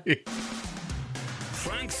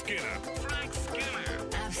 Frank Skinner.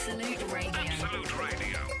 Absolute Radio. Absolute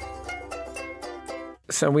Radio.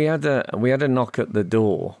 So we had a knock at the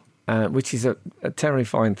door, which is a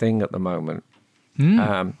terrifying thing at the moment.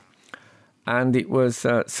 And it was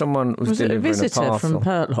someone was delivering a visitor parcel from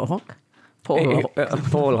Portlock?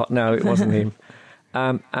 Portlock. No, it wasn't him.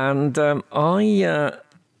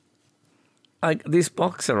 This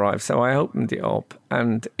box arrived, so I opened it up,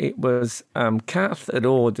 and it was Kath had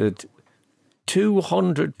ordered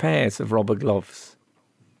 200 pairs of rubber gloves.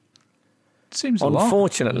 Seems a lot.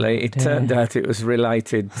 Unfortunately, it turned out it was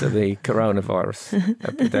related to the coronavirus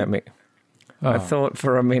epidemic. I thought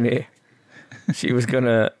for a minute she was going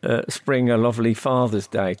to spring a lovely Father's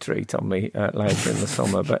Day treat on me later in the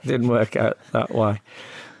summer, but it didn't work out that way.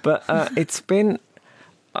 But it's been...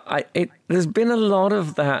 there's been a lot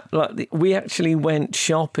of that. Like we actually went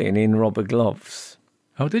shopping in rubber gloves.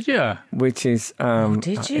 Oh, did you? Which is...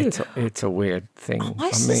 did you? It's a weird thing.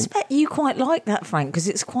 I suspect you quite like that, Frank, because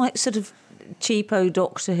it's quite sort of cheapo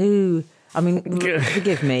Doctor Who. I mean,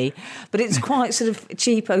 forgive me, but it's quite sort of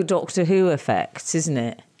cheapo Doctor Who effects, isn't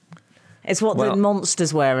it? It's what the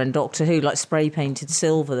monsters wear in Doctor Who, like spray-painted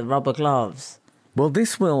silver, the rubber gloves. Well,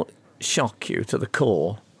 this will shock you to the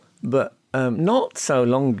core, but not so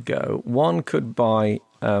long ago, one could buy...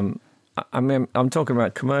 I'm talking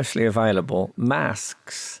about commercially available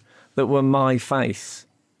masks that were my face.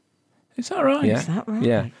 Is that right? Yeah. Is that right?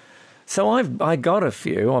 Yeah. So I got a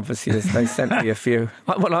few. Obviously, they sent me a few.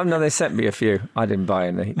 Well, no, they sent me a few. I didn't buy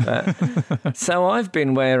any. So I've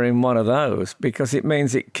been wearing one of those because it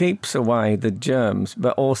means it keeps away the germs,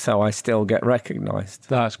 but also I still get recognised.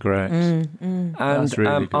 That's great. And That's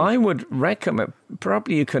really good. I would recommend.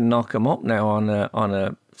 Probably you can knock them up now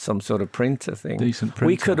on some sort of printer thing. Decent printer.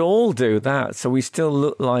 We could all do that, so we still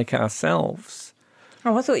look like ourselves.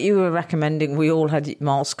 Oh, I thought you were recommending we all had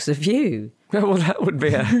masks of you. Well, that would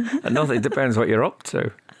be another. It depends what you're up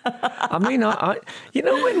to. I mean, you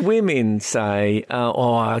know, when women say,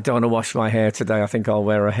 "Oh, I don't want to wash my hair today. I think I'll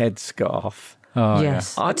wear a headscarf." Oh,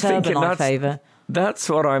 Yes, I'm a turban thinking I favour. That's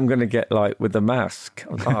what I'm going to get like with the mask.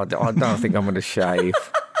 I don't think I'm going to shave.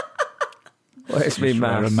 Where's me Just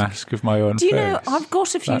wear a mask? mask of my own Do you face. know, I've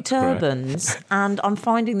got a few That's great. turbans and I'm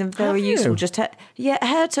finding them very Have you? useful. Just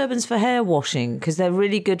hair turbans for hair washing because they're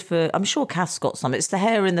really good for, I'm sure Cath's got some. It's the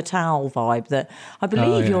hair in the towel vibe that I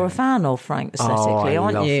believe you're a fan of, Frank, aesthetically,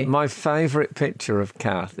 aren't you? My favourite picture of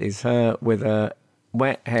Kath is her with her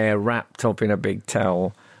wet hair wrapped up in a big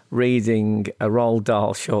towel reading a Roald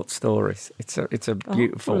Dahl short stories. It's a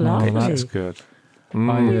beautiful lovely. picture. That's good.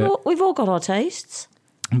 We've all got our tastes.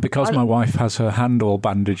 Because my wife has her hand all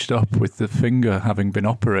bandaged up with the finger having been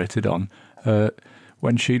operated on,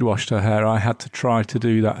 when she'd washed her hair, I had to try to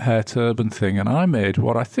do that hair turban thing, and I made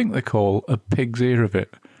what I think they call a pig's ear of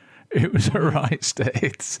it. It was a right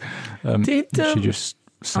state. She just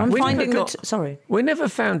I'm We finding never that. got- Sorry. We never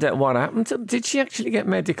found out what happened. Did she actually get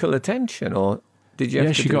medical attention, or did you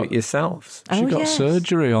have to do it yourselves? She Oh, got yes.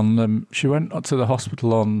 surgery on them. She went to the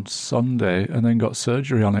hospital on Sunday and then got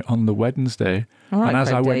surgery on it on the Wednesday. All right, and as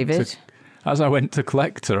David. I went to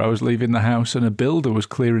collect her, I was leaving the house and a builder was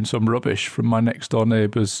clearing some rubbish from my next door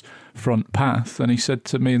neighbour's front path. And he said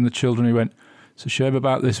to me and the children, he went, "It's a shame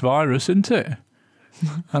about this virus, isn't it?"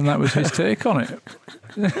 And that was his take on it.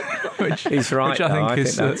 He's right. Which I think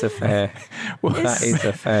that's a fair. That is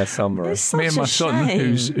a fair summary. It's Me and such my a son,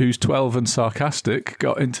 shame. who's 12 and sarcastic,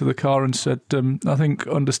 got into the car and said, "I think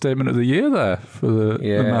understatement of the year there for the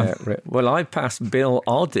man." Well, I passed Bill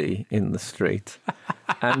Oddie in the street,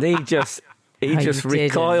 and he just you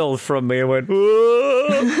recoiled from me and went,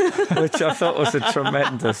 "Whoa," which I thought was a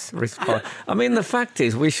tremendous response. I mean, the fact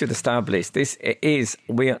is, we should establish this is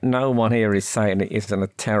no one here is saying it isn't a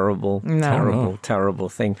terrible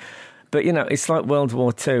thing. But, it's like World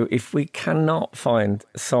War II. If we cannot find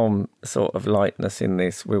some sort of lightness in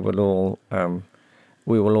this, we will all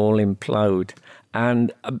implode.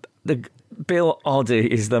 And Bill Oddie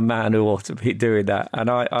is the man who ought to be doing that. And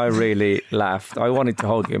I really laughed. I wanted to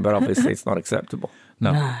hug him, but obviously it's not acceptable.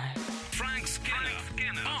 No. Frank Skinner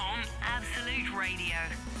on Absolute Radio.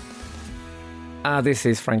 This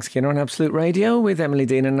is Frank Skinner on Absolute Radio with Emily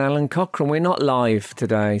Dean and Alan Cochrane. We're not live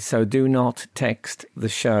today, so do not text the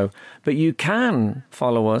show. But you can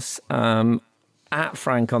follow us at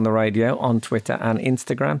Frank on the Radio on Twitter and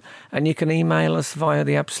Instagram, and you can email us via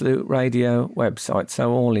the Absolute Radio website,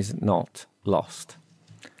 so all is not lost.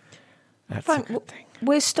 That's Frank, a good thing.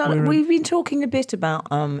 we've been talking a bit about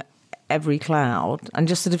every cloud and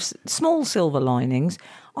just sort of small silver linings.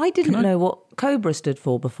 I didn't know what Cobra stood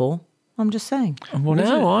for before. I'm just saying. And what is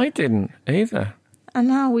it? I didn't either. And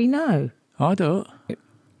now we know. I don't.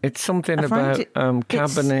 It's something Frank, about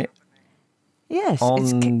cabinet Yes,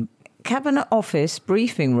 it's on... Cabinet Office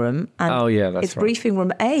Briefing Room. And Oh, yeah, that's it's right. Briefing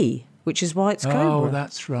Room A, which is why it's Cobra. Oh,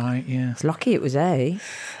 that's right, yeah. It's lucky it was A.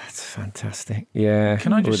 That's fantastic. Yeah.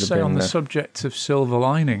 Can I would just have say been on the there. subject of silver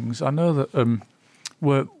linings, I know that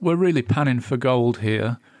we're really panning for gold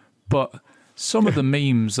here, but some of the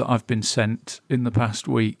memes that I've been sent in the past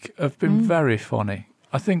week have been very funny.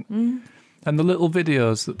 I think, and the little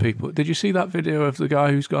videos that people... Did you see that video of the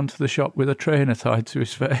guy who's gone to the shop with a trainer tied to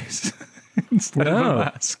his face instead of a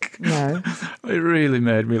mask? No. It really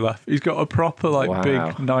made me laugh. He's got a proper, Wow.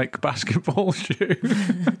 big Nike basketball shoe.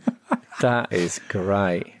 That is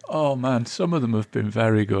great. Oh, man, some of them have been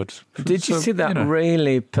very good. Did you So, see that you know,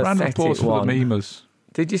 really round of pathetic applause for one? the memers.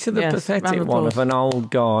 Did you see the Yes, pathetic round of one applause. of an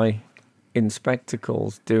old guy in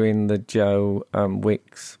spectacles doing the Joe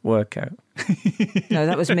Wicks workout? No,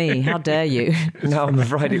 that was me. How dare you? No, I'm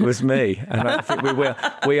afraid it was me, and I think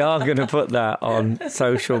we are going to put that on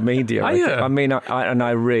social media. Are you? I mean,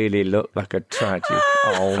 I really look like a tragic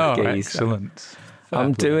old Oh, geezer. excellent. Fair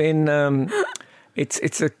I'm play. doing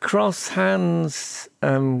it's a cross hands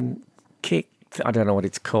kick. I don't know what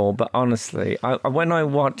it's called, but honestly, when I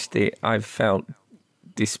watched it, I felt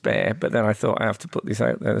despair. But then I thought I have to put this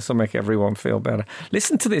out there. This will make everyone feel better.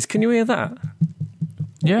 Listen to this. Can you hear that?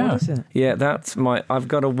 Yeah. What is it? Yeah, that's my. I've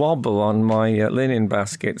got a wobble on my linen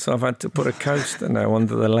basket, so I've had to put a coaster now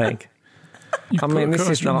under the leg. You've I put mean, a this is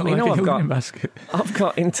coaster not. on You the know, leg I've of your got. basket. I've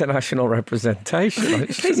got international representation. It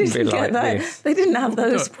They shouldn't be didn't like get that. this. They didn't have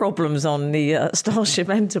those problems on the Starship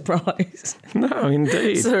Enterprise. No,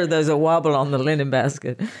 indeed. So there's a wobble on the linen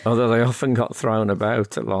basket. Although they often got thrown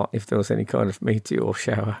about a lot if there was any kind of meteor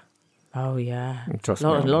shower. Oh, yeah. Trust A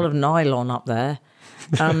me on lot that. of nylon up there.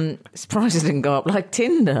 Surprised it didn't go up like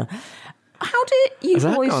Tinder. How did you Has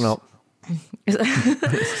that boys... gone up?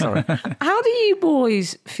 Sorry. How do you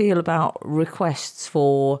boys feel about requests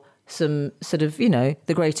for some sort of, the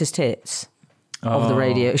greatest hits of the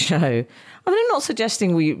radio show? I mean, I'm not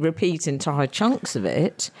suggesting we repeat entire chunks of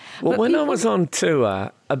it. Well, but when I people- was on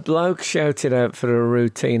tour, a bloke shouted out for a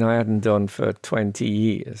routine I hadn't done for 20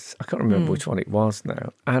 years. I can't remember which one it was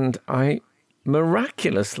now. And I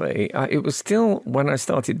miraculously, it was still, when I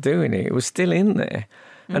started doing it, it was still in there.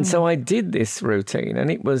 And so I did this routine, and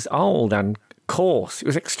it was old and coarse. It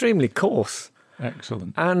was extremely coarse.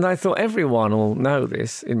 Excellent. And I thought everyone will know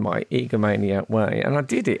this in my egomaniac way. And I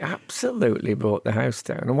did it, absolutely brought the house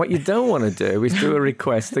down. And what you don't want to do is do a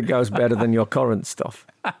request that goes better than your current stuff.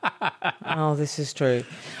 Oh, this is true.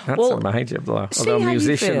 That's Well, a major blow. see Although how you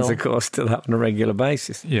musicians, feel. of course, do that on a regular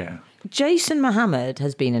basis. Yeah. Jason Mohammed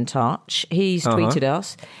has been in touch. He's tweeted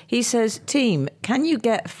us. He says, team, can you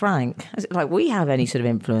get Frank, like we have any sort of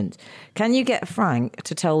influence, can you get Frank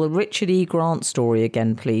to tell the Richard E. Grant story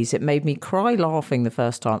again, please? It made me cry laughing the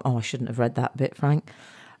first time. Oh, I shouldn't have read that bit, Frank.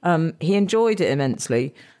 He enjoyed it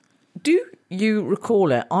immensely. Do you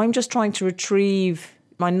recall it? I'm just trying to retrieve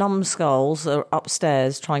my numbskulls are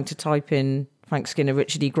upstairs trying to type in Frank Skinner,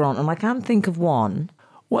 Richard E. Grant, and I can't think of one.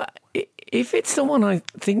 Well, if it's the one I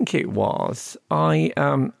think it was, I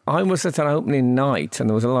was at an opening night and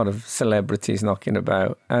there was a lot of celebrities knocking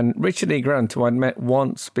about. And Richard E. Grant, who I'd met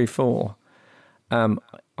once before on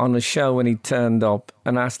a show when he turned up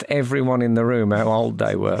and asked everyone in the room how old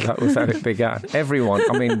they were. That was how it began. Everyone.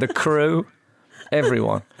 I mean, the crew,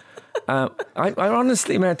 everyone. I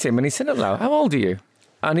honestly met him and he said, hello, how old are you?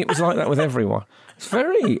 And it was like that with everyone. It's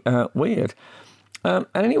very weird. And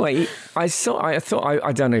anyway, I thought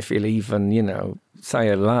I don't know if he'll even, say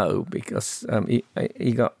hello because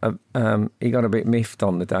he got a bit miffed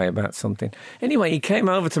on the day about something. Anyway, he came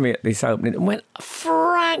over to me at this opening and went,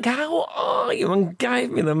 Frank, how are you? And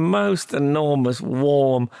gave me the most enormous,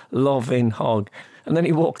 warm, loving hug. And then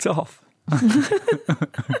he walked off.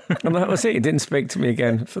 And that was it. He didn't speak to me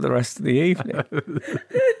again for the rest of the evening.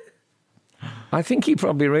 I think he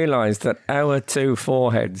probably realised that our two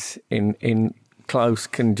foreheads in close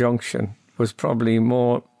conjunction was probably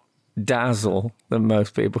more dazzle than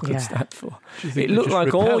most people could stand for. It looked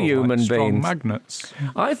like all human beings. Magnets.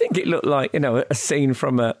 I think it looked like, a scene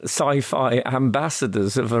from a sci-fi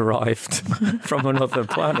ambassadors have arrived from another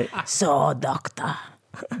planet. So, Doctor.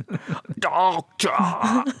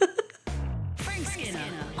 Doctor! Frank Skinner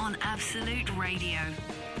on Absolute Radio.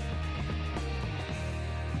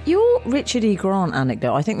 Your Richard E. Grant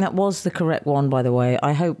anecdote, I think that was the correct one, by the way.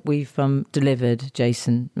 I hope we've delivered,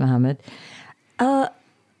 Jason Mohammed.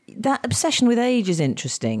 That obsession with age is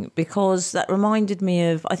interesting because that reminded me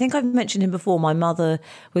of, I think I've mentioned him before, my mother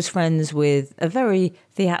was friends with a very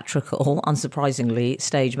theatrical, unsurprisingly,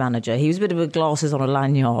 stage manager. He was a bit of a glasses on a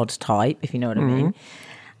lanyard type, if you know what I mean.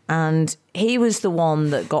 And he was the one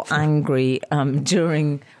that got angry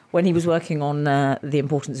during... when he was working on The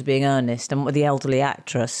Importance of Being Earnest, and the elderly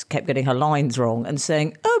actress kept getting her lines wrong and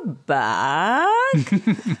saying, a bag?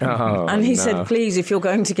 And he said, please, if you're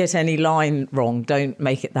going to get any line wrong, don't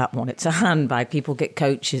make it that one. It's a handbag. People get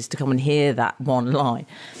coaches to come and hear that one line.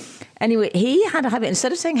 Anyway, he had a habit,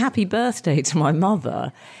 instead of saying happy birthday to my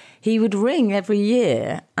mother, he would ring every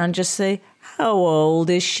year and just say, how old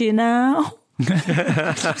is she now?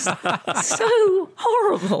 So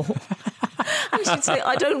horrible. And she'd say,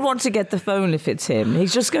 I don't want to get the phone if it's him.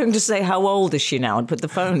 He's just going to say, how old is she now? And put the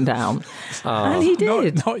phone down. And he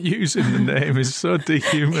did. Not using the name is so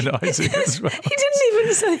dehumanising as well. He didn't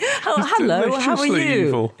even say, hello, how are you?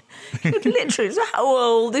 Evil. He would literally say, how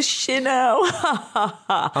old is she now?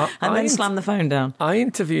 And then slam the phone down. I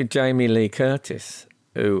interviewed Jamie Lee Curtis,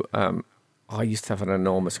 who... I used to have an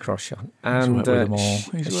enormous crush on. And Stone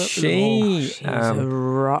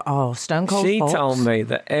Cold She Fox. told me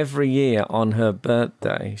that every year on her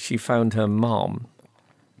birthday, she phoned her mom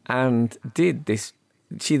and did this.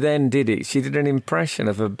 She then did it. She did an impression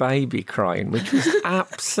of a baby crying, which was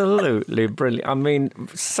absolutely brilliant. I mean,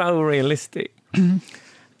 so realistic.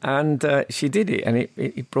 And she did it, and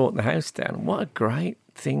it brought the house down. What a great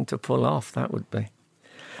thing to pull off that would be.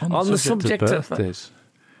 On the subject of birthdays.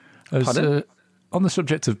 On the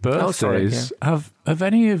subject of birthdays, have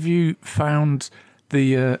any of you found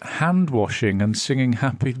the hand washing and singing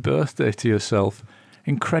happy birthday to yourself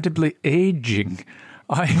incredibly aging?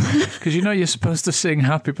 Because you're supposed to sing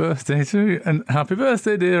happy birthday to and happy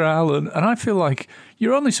birthday, dear Alun, and I feel like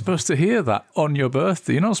you're only supposed to hear that on your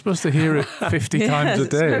birthday. You're not supposed to hear it 50 times a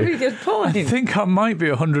day. That's a very good point. I think I might be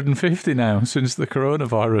 150 now since the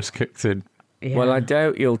coronavirus kicked in. Yeah. Well, I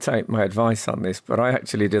doubt you'll take my advice on this, but I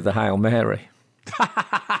actually do the Hail Mary.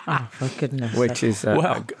 Oh, for goodness which sake. Is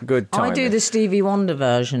a good time. I do the Stevie Wonder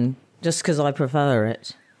version just because I prefer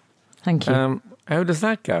it. Thank you. How does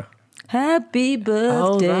that go? Happy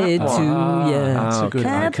birthday to you. That's a good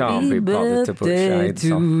one. I can't be bothered to put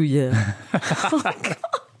shades on.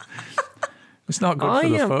 It's not good for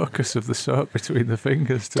the focus of the soap between the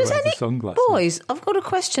fingers to wear the sunglasses. Boys, I've got a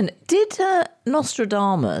question. Did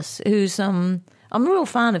Nostradamus, who's I'm a real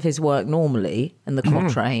fan of his work normally, and the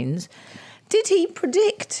Quatrains, did he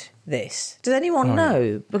predict this? Does anyone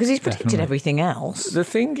know? Because he's predicted everything else. The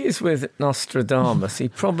thing is with Nostradamus, he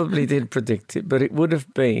probably did predict it, but it would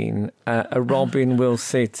have been a robin will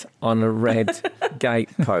sit on a red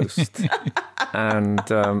gatepost.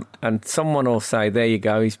 And someone will say, there you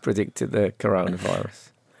go, he's predicted the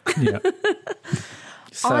coronavirus. Yeah.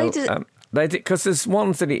 So they did, because there's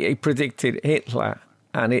ones that he predicted Hitler,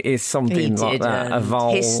 and it is something like that. A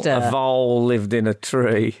vole lived in a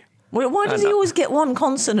tree. Well, why does he always get one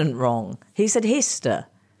consonant wrong? He said hister.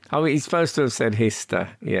 Oh, he's supposed to have said hister,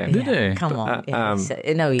 yeah. Did he? Come on.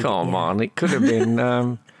 Come on, it could have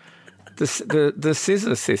been the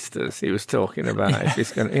Scissor Sisters he was talking about. If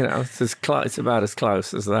it's going, it's about as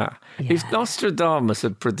close as that. Yeah. If Nostradamus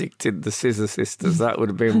had predicted the Scissor Sisters, that would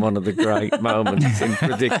have been one of the great moments in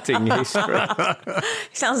predicting history.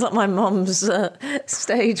 Sounds like my mum's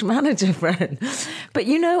stage manager friend. But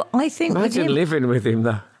I think imagine living with him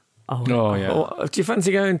though. Oh yeah. Or, do you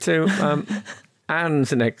fancy going to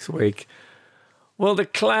Anne's next week? Well, the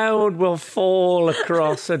cloud will fall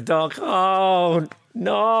across a dock. Oh,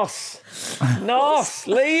 Nos,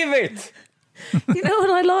 leave it. You know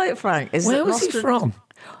what I like, Frank? Where was he from?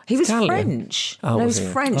 He was Italian. French. Oh, he was was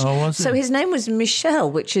he? French. Oh, was he? So his name was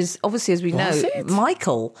Michel, which is obviously, as we know,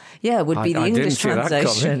 Michael. Yeah, would be the English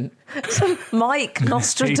translation. So Mike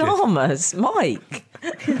Nostradamus. Mike.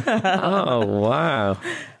 Oh, wow.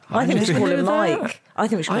 I think we should call him Mike. I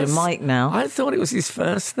think we should call him Mike now. I thought it was his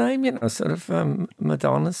first name, sort of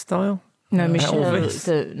Madonna style. No, Michel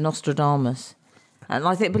the Nostradamus. And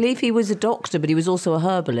I believe he was a doctor, but he was also a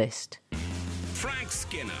herbalist. Frank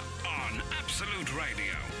Skinner on Absolute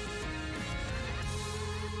Radio.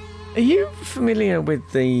 Are you familiar with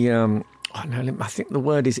the... I think the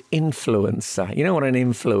word is influencer. You know what an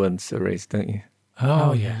influencer is, don't you?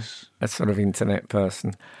 Oh yes. A sort of internet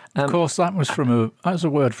person. Of course, that was a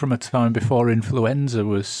word from a time before influenza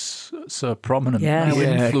was so prominent. Yeah. Now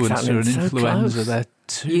Yeah, influencer exactly. and It's so influenza, close. they're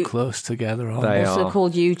too close together, aren't They they? Also are.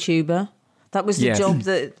 called YouTuber. That was the Yes. job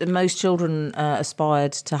that most children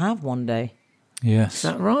aspired to have one day. Yes. Is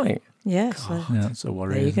that right? Yes. Yeah, that's a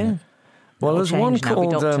worry. There you isn't go. it? Well, there's one Change now, be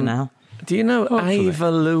called... doctor now. Do you know Hopefully.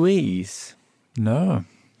 Ava Louise? No.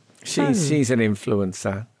 She's an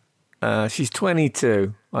influencer. She's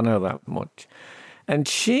 22. I know that much. And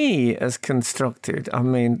she has constructed,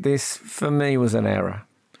 this for me was an error.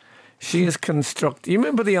 She has constructed, you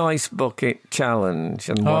remember the Ice Bucket Challenge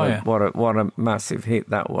and what a massive hit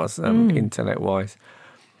that was, internet-wise.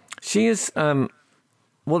 She has,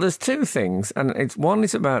 there's two things, and one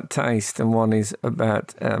is about taste and one is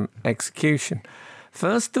about execution.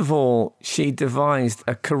 First of all, she devised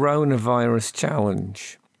a coronavirus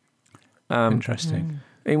challenge. Interesting.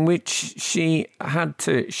 In which she had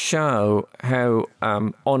to show how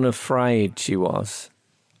unafraid she was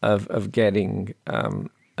of getting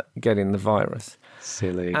the virus.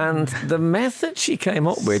 Silly. And the method she came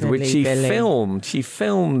up with, which Silly she Billy.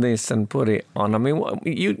 filmed this and put it on.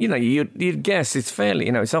 You'd guess it's fairly,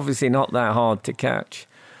 it's obviously not that hard to catch.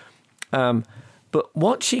 But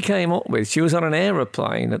what she came up with, she was on an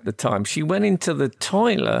aeroplane at the time. She went into the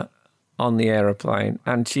toilet on the aeroplane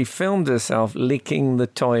and she filmed herself licking the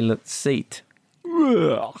toilet seat.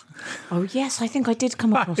 Oh, yes, I think I did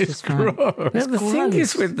come across this one. Now, the thing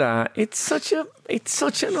is with that, it's such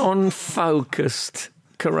an unfocused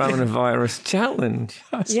coronavirus challenge.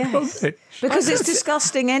 Yes. Because it's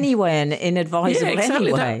disgusting anyway and inadvisable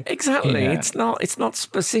anyway. Exactly. Yeah. It's not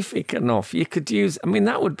specific enough. You could use,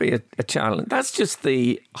 that would be a challenge. That's just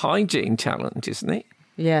the hygiene challenge, isn't it?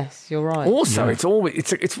 Yes, you're right. Also, it's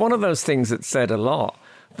one of those things that's said a lot,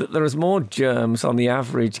 that there is more germs on the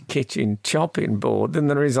average kitchen chopping board than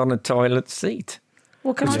there is on a toilet seat.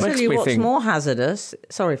 Well, can I Which tell makes you me what's think- more hazardous?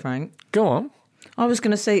 Sorry, Frank. Go on. I was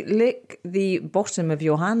going to say lick the bottom of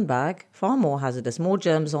your handbag. Far more hazardous. More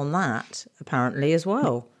germs on that, apparently, as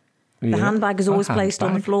well. The handbag is always placed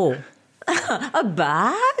on the floor. A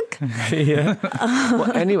bag? Yeah.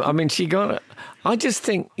 Well, anyway, I just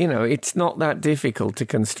think, it's not that difficult to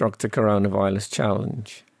construct a coronavirus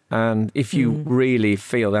challenge. And if you really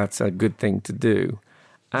feel that's a good thing to do.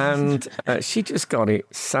 And she just got it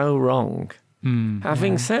so wrong.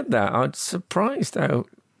 Having said that, I'm surprised how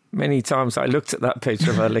many times I looked at that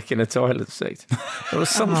picture of her licking a toilet seat. There was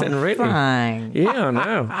something really... Frank. Yeah, I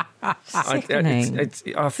know. Sickening.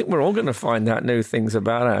 I think we're all going to find out new things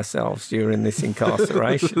about ourselves during this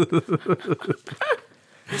incarceration.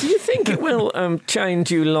 Do you think it will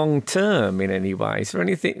change you long term in any way? Is there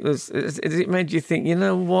anything? Has it made you think, you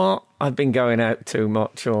know what, I've been going out too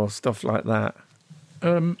much or stuff like that?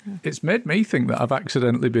 It's made me think that I've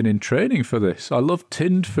accidentally been in training for this. I love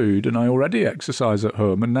tinned food and I already exercise at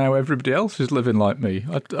home, and now everybody else is living like me.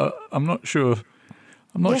 I'm not sure.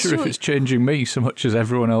 I'm not sure if it's changing me so much as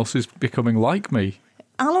everyone else is becoming like me.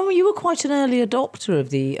 Alun, you were quite an early adopter of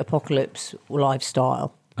the apocalypse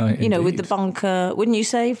lifestyle. With the bunker, wouldn't you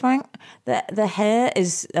say, Frank? The hair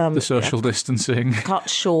is the social distancing cut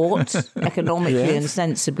short economically and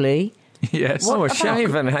sensibly. Yes. A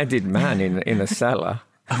shaven-headed man in a cellar.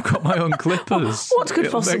 I've got my own clippers. What could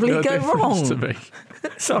It'll possibly make no go difference wrong? to me.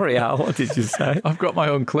 Sorry, Al, what did you say? I've got my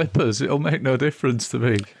own clippers. It'll make no difference to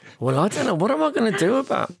me. Well, I don't know. What am I going to do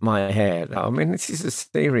about my hair, though? I mean, this is a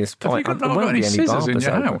serious point. Have you not got any scissors in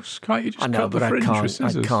your house? Can't you just cut the fringe with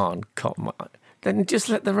scissors? I can't cut my... Then just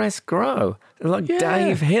let the rest grow. Like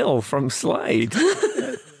Dave Hill from Slade.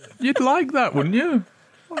 You'd like that, wouldn't you?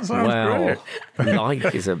 That sounds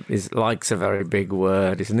great. Like's a very big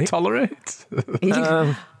word, isn't it? Tolerate. Please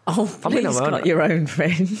cut your own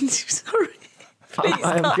fringe. Sorry.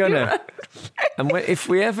 I am gonna. And if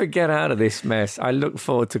we ever get out of this mess, I look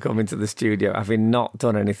forward to coming to the studio, having not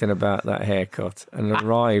done anything about that haircut, and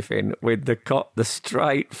arriving with the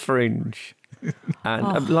straight fringe,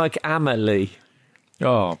 and like Amelie.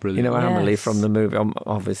 Oh, brilliant! You know Amelie from the movie. I'm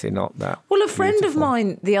obviously not that. Well, a friend of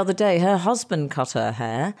mine the other day, her husband cut her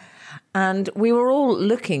hair, and we were all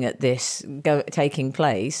looking at this taking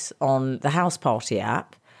place on the House Party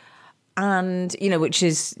app. And, you know, which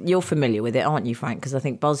is, you're familiar with it, aren't you, Frank? Because I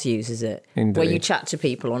think Buzz uses it. Indeed. Where you chat to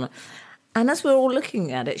people on it. And as we're all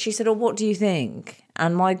looking at it, she said, what do you think?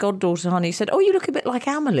 And my goddaughter, Honey, said, you look a bit like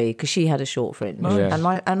Amelie, because she had a short fringe. Oh,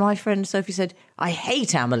 yes. And my friend Sophie said, I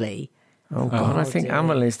hate Amelie. Oh, God, I think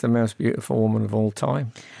Amelie's the most beautiful woman of all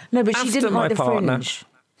time. No, but she didn't like the fringe,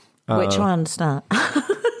 which I understand.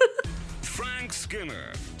 Frank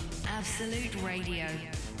Skinner. Absolute Radio.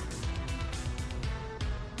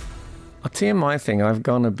 I'll tell you my thing. I've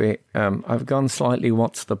gone slightly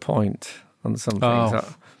what's the point on some things.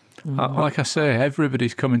 Like I say,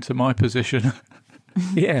 everybody's coming to my position.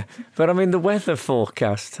 Yeah, but I mean, the weather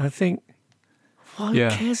forecast, I think, who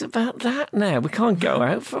cares about that now? We can't go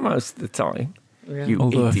out for most of the time. Yeah.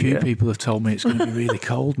 Although a few people have told me it's going to be really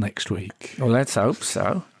cold next week. Well, let's hope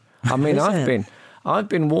so. I mean, I've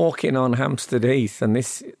been walking on Hampstead Heath, and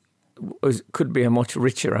this could be a much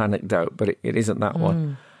richer anecdote, but it isn't that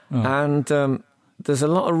one. Oh. And there's a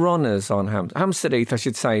lot of runners on Hampstead Heath, I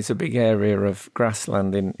should say. It's a big area of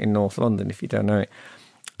grassland in North London, if you don't know it.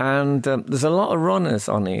 And there's a lot of runners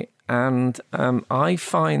on it. And I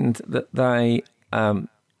find that they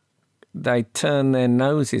turn their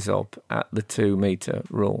noses up at the 2 metre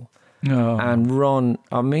rule and run,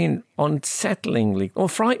 unsettlingly or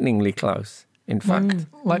frighteningly close. In fact,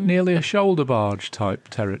 like nearly a shoulder barge type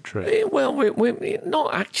territory. Well, we're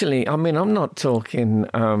not actually. I mean, I'm not talking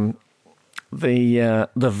the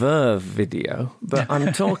Verve video, but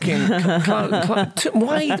I'm talking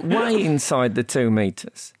way inside the 2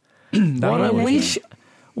 metres.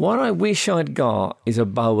 What I wish I'd got is a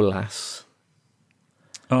bolas.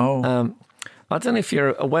 Oh. I don't know if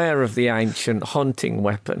you're aware of the ancient hunting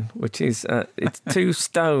weapon, which is it's 2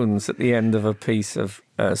 stones at the end of a piece of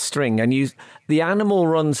string, and the animal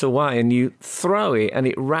runs away, and you throw it, and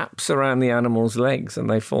it wraps around the animal's legs, and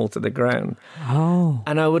they fall to the ground. Oh!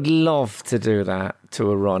 And I would love to do that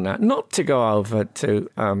to a runner, not to go over to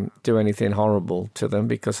do anything horrible to them,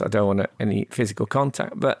 because I don't want any physical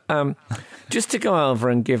contact, but just to go over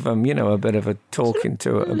and give them, a bit of a talking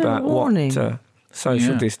to about what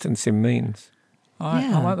social distancing means.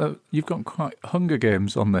 I like that. You've got quite Hunger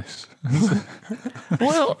Games on this.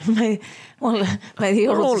 Well, may the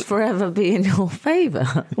odds forever be in your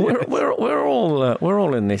favour. We're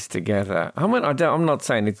all in this together. I mean, I'm not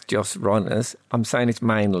saying it's just runners. I'm saying it's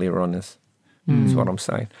mainly runners. That's what I'm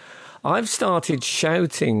saying. I've started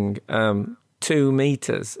shouting 2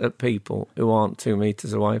 metres at people who aren't 2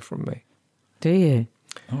 metres away from me. Do you?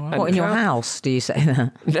 Oh, what, in your house, do you say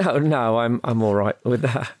that? No, I'm all right with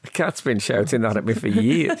that. Kat's been shouting that at me for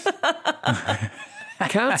years.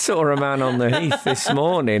 Kat saw a man on the heath this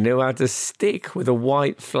morning who had a stick with a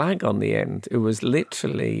white flag on the end, who was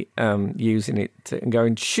literally using it and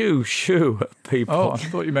going shoo, shoo at people. Oh, I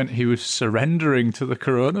thought you meant he was surrendering to the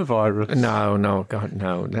coronavirus. No, God,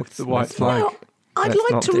 no. With the white flag. Well, I'd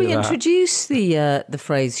like to reintroduce the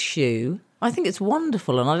phrase shoo. I think it's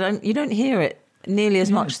wonderful, and you don't hear it nearly as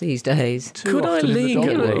much these days. Could I legally, in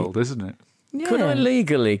the dog world, isn't it? Yeah. Could I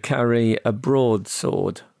legally carry a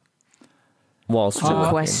broadsword whilst walking?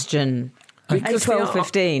 Question. Because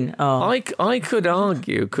 12:15. I could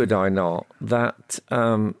argue, could I not, that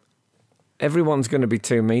everyone's going to be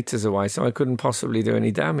 2 metres away, so I couldn't possibly do any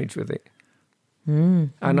damage with it.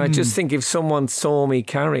 And I just think if someone saw me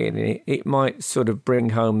carrying it, it might sort of bring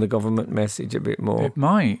home the government message a bit more. It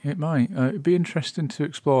might. It'd be interesting to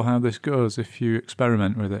explore how this goes if you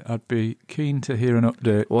experiment with it. I'd be keen to hear an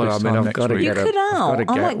update. Well, I've got to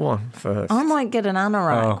get one first. I might get an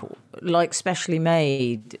anorak, like specially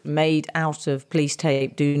made out of police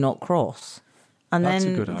tape, do not cross. And That's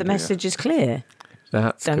then the message is clear.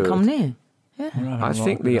 That's Don't good. come near. Yeah. I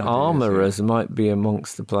think the armourers might be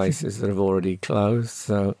amongst the places that have already closed,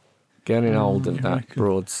 so getting hold of that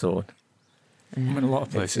broadsword. I mean, a lot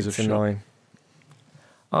of places have shut. Annoying.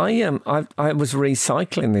 I was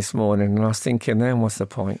recycling this morning, and I was thinking, then what's the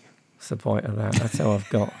point? What's the point of that? That's how I've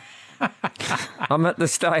got. I'm at the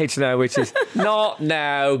stage now, which is not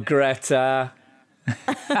now, Greta.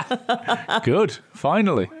 Good,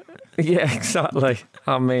 finally. Yeah, exactly.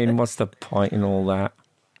 I mean, what's the point in all that?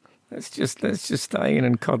 Let's just stay in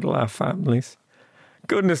and cuddle our families.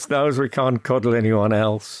 Goodness knows we can't cuddle anyone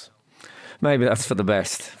else. Maybe that's for the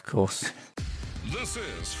best, of course. This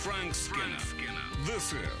is Frank Skinner.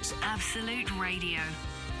 This is Absolute Radio.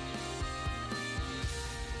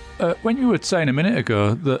 When you were saying a minute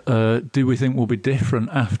ago that do we think we'll be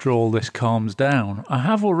different after all this calms down, I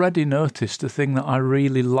have already noticed a thing that I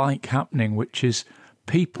really like happening, which is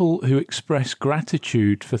people who express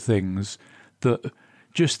gratitude for things that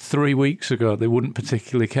just 3 weeks ago they wouldn't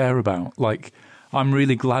particularly care about. Like, I'm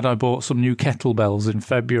really glad I bought some new kettlebells in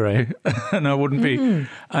February, and I wouldn't be.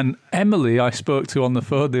 And Emily, I spoke to on the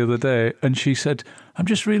phone the other day, and she said, I'm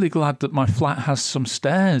just really glad that my flat has some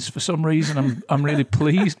stairs. For some reason, I'm really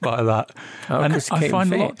pleased by that. And I find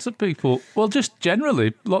lots of people, well, just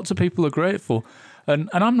generally, lots of people are grateful. And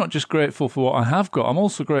I'm not just grateful for what I have got, I'm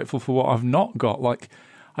also grateful for what I've not got. Like,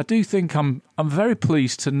 I do think I'm very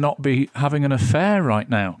pleased to not be having an affair right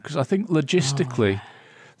now, because I think logistically...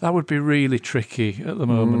 that would be really tricky at the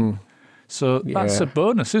moment. So that's a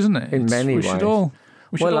bonus, isn't it? In many ways. We should all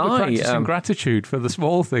be practicing gratitude for the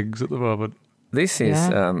small things at the moment. This is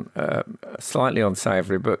slightly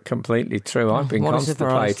unsavoury, but completely true. I've been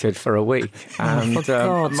constipated for a week, and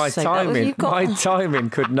my timing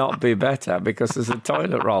could not be better because there's a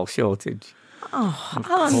toilet roll shortage. Oh,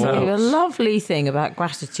 Alan, a lovely thing about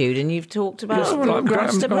gratitude, and you've talked about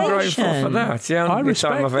constipation. I'm grateful for that. Yeah, only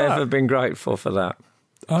time I've ever been grateful for that.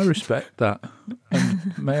 I respect that.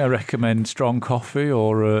 And may I recommend strong coffee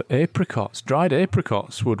or apricots? Dried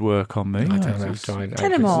apricots would work on me. I don't have dried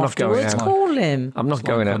Tell him afterwards, call him. I'm not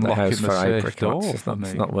going out the house for apricots.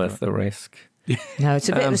 It's not worth the risk. No, it's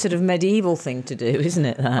a bit of a sort of medieval thing to do, isn't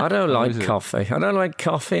it? That? I don't like coffee. I don't like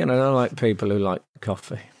coffee, and I don't like people who like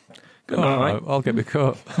coffee. Good night. I'll get the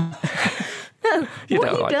cup. No, you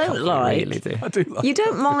don't like. Really do. I do like you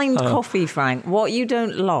don't mind coffee, Frank. What you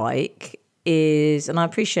don't like is, and I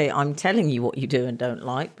appreciate I'm telling you what you do and don't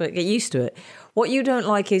like, but get used to it. What you don't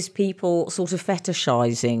like is people sort of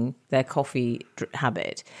fetishizing their coffee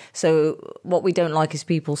habit. So what we don't like is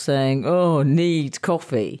people saying, oh, need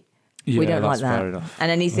coffee. Yeah, we don't like that's fair that. enough. And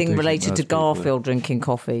anything related to Garfield drinking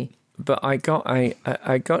coffee. But I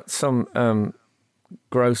got some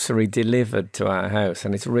grocery delivered to our house,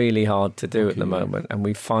 and it's really hard to do at the moment. And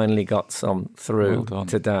we finally got some through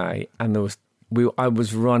today, and I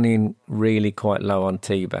was running really quite low on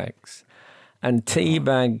tea bags, and tea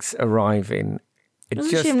bags arriving.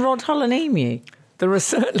 Wasn't she in Rod Hull and Emu? There are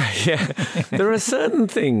certain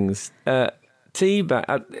things. Tea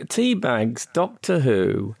bags, Doctor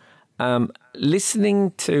Who.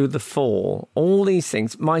 Listening to The Fall, all these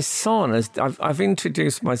things. My son, I've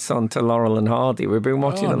introduced my son to Laurel and Hardy. We've been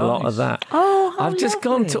watching a lot of that. Oh, I've just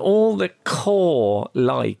gone to all the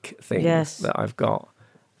core-like things that I've got.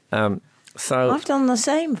 So I've done the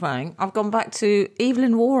same, Frank. I've gone back to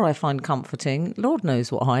Evelyn Waugh. I find comforting. Lord knows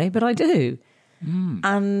why, but I do.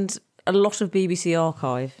 And a lot of BBC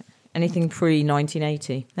archive. Anything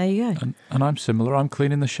pre-1980. There you go. And I'm similar. I'm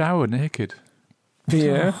cleaning the shower naked.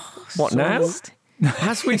 Yeah. What now?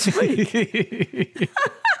 As we speak.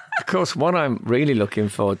 Of course, what I'm really looking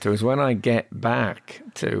forward to is when I get back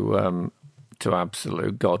to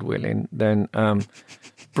Absolute, God willing, then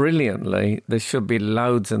brilliantly, there should be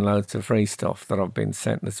loads and loads of free stuff that I've been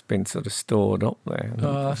sent that's been sort of stored up there.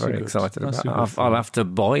 I'm very excited about it. I'll have to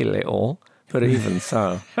boil it all, but even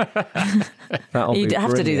so, that'll be You'd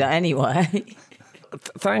have to do brilliant. that anyway.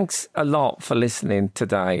 Thanks a lot for listening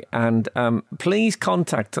today, and please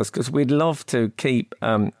contact us because we'd love to keep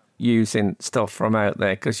using stuff from out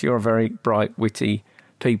there because you're very bright, witty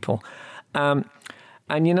people.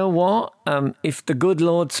 And you know what? If the good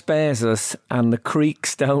Lord spares us and the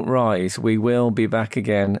creeks don't rise, we will be back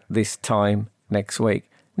again this time next week.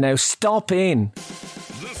 Now stop in.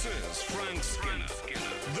 This is Frank Skinner.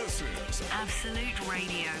 This is Absolute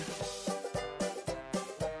Radio.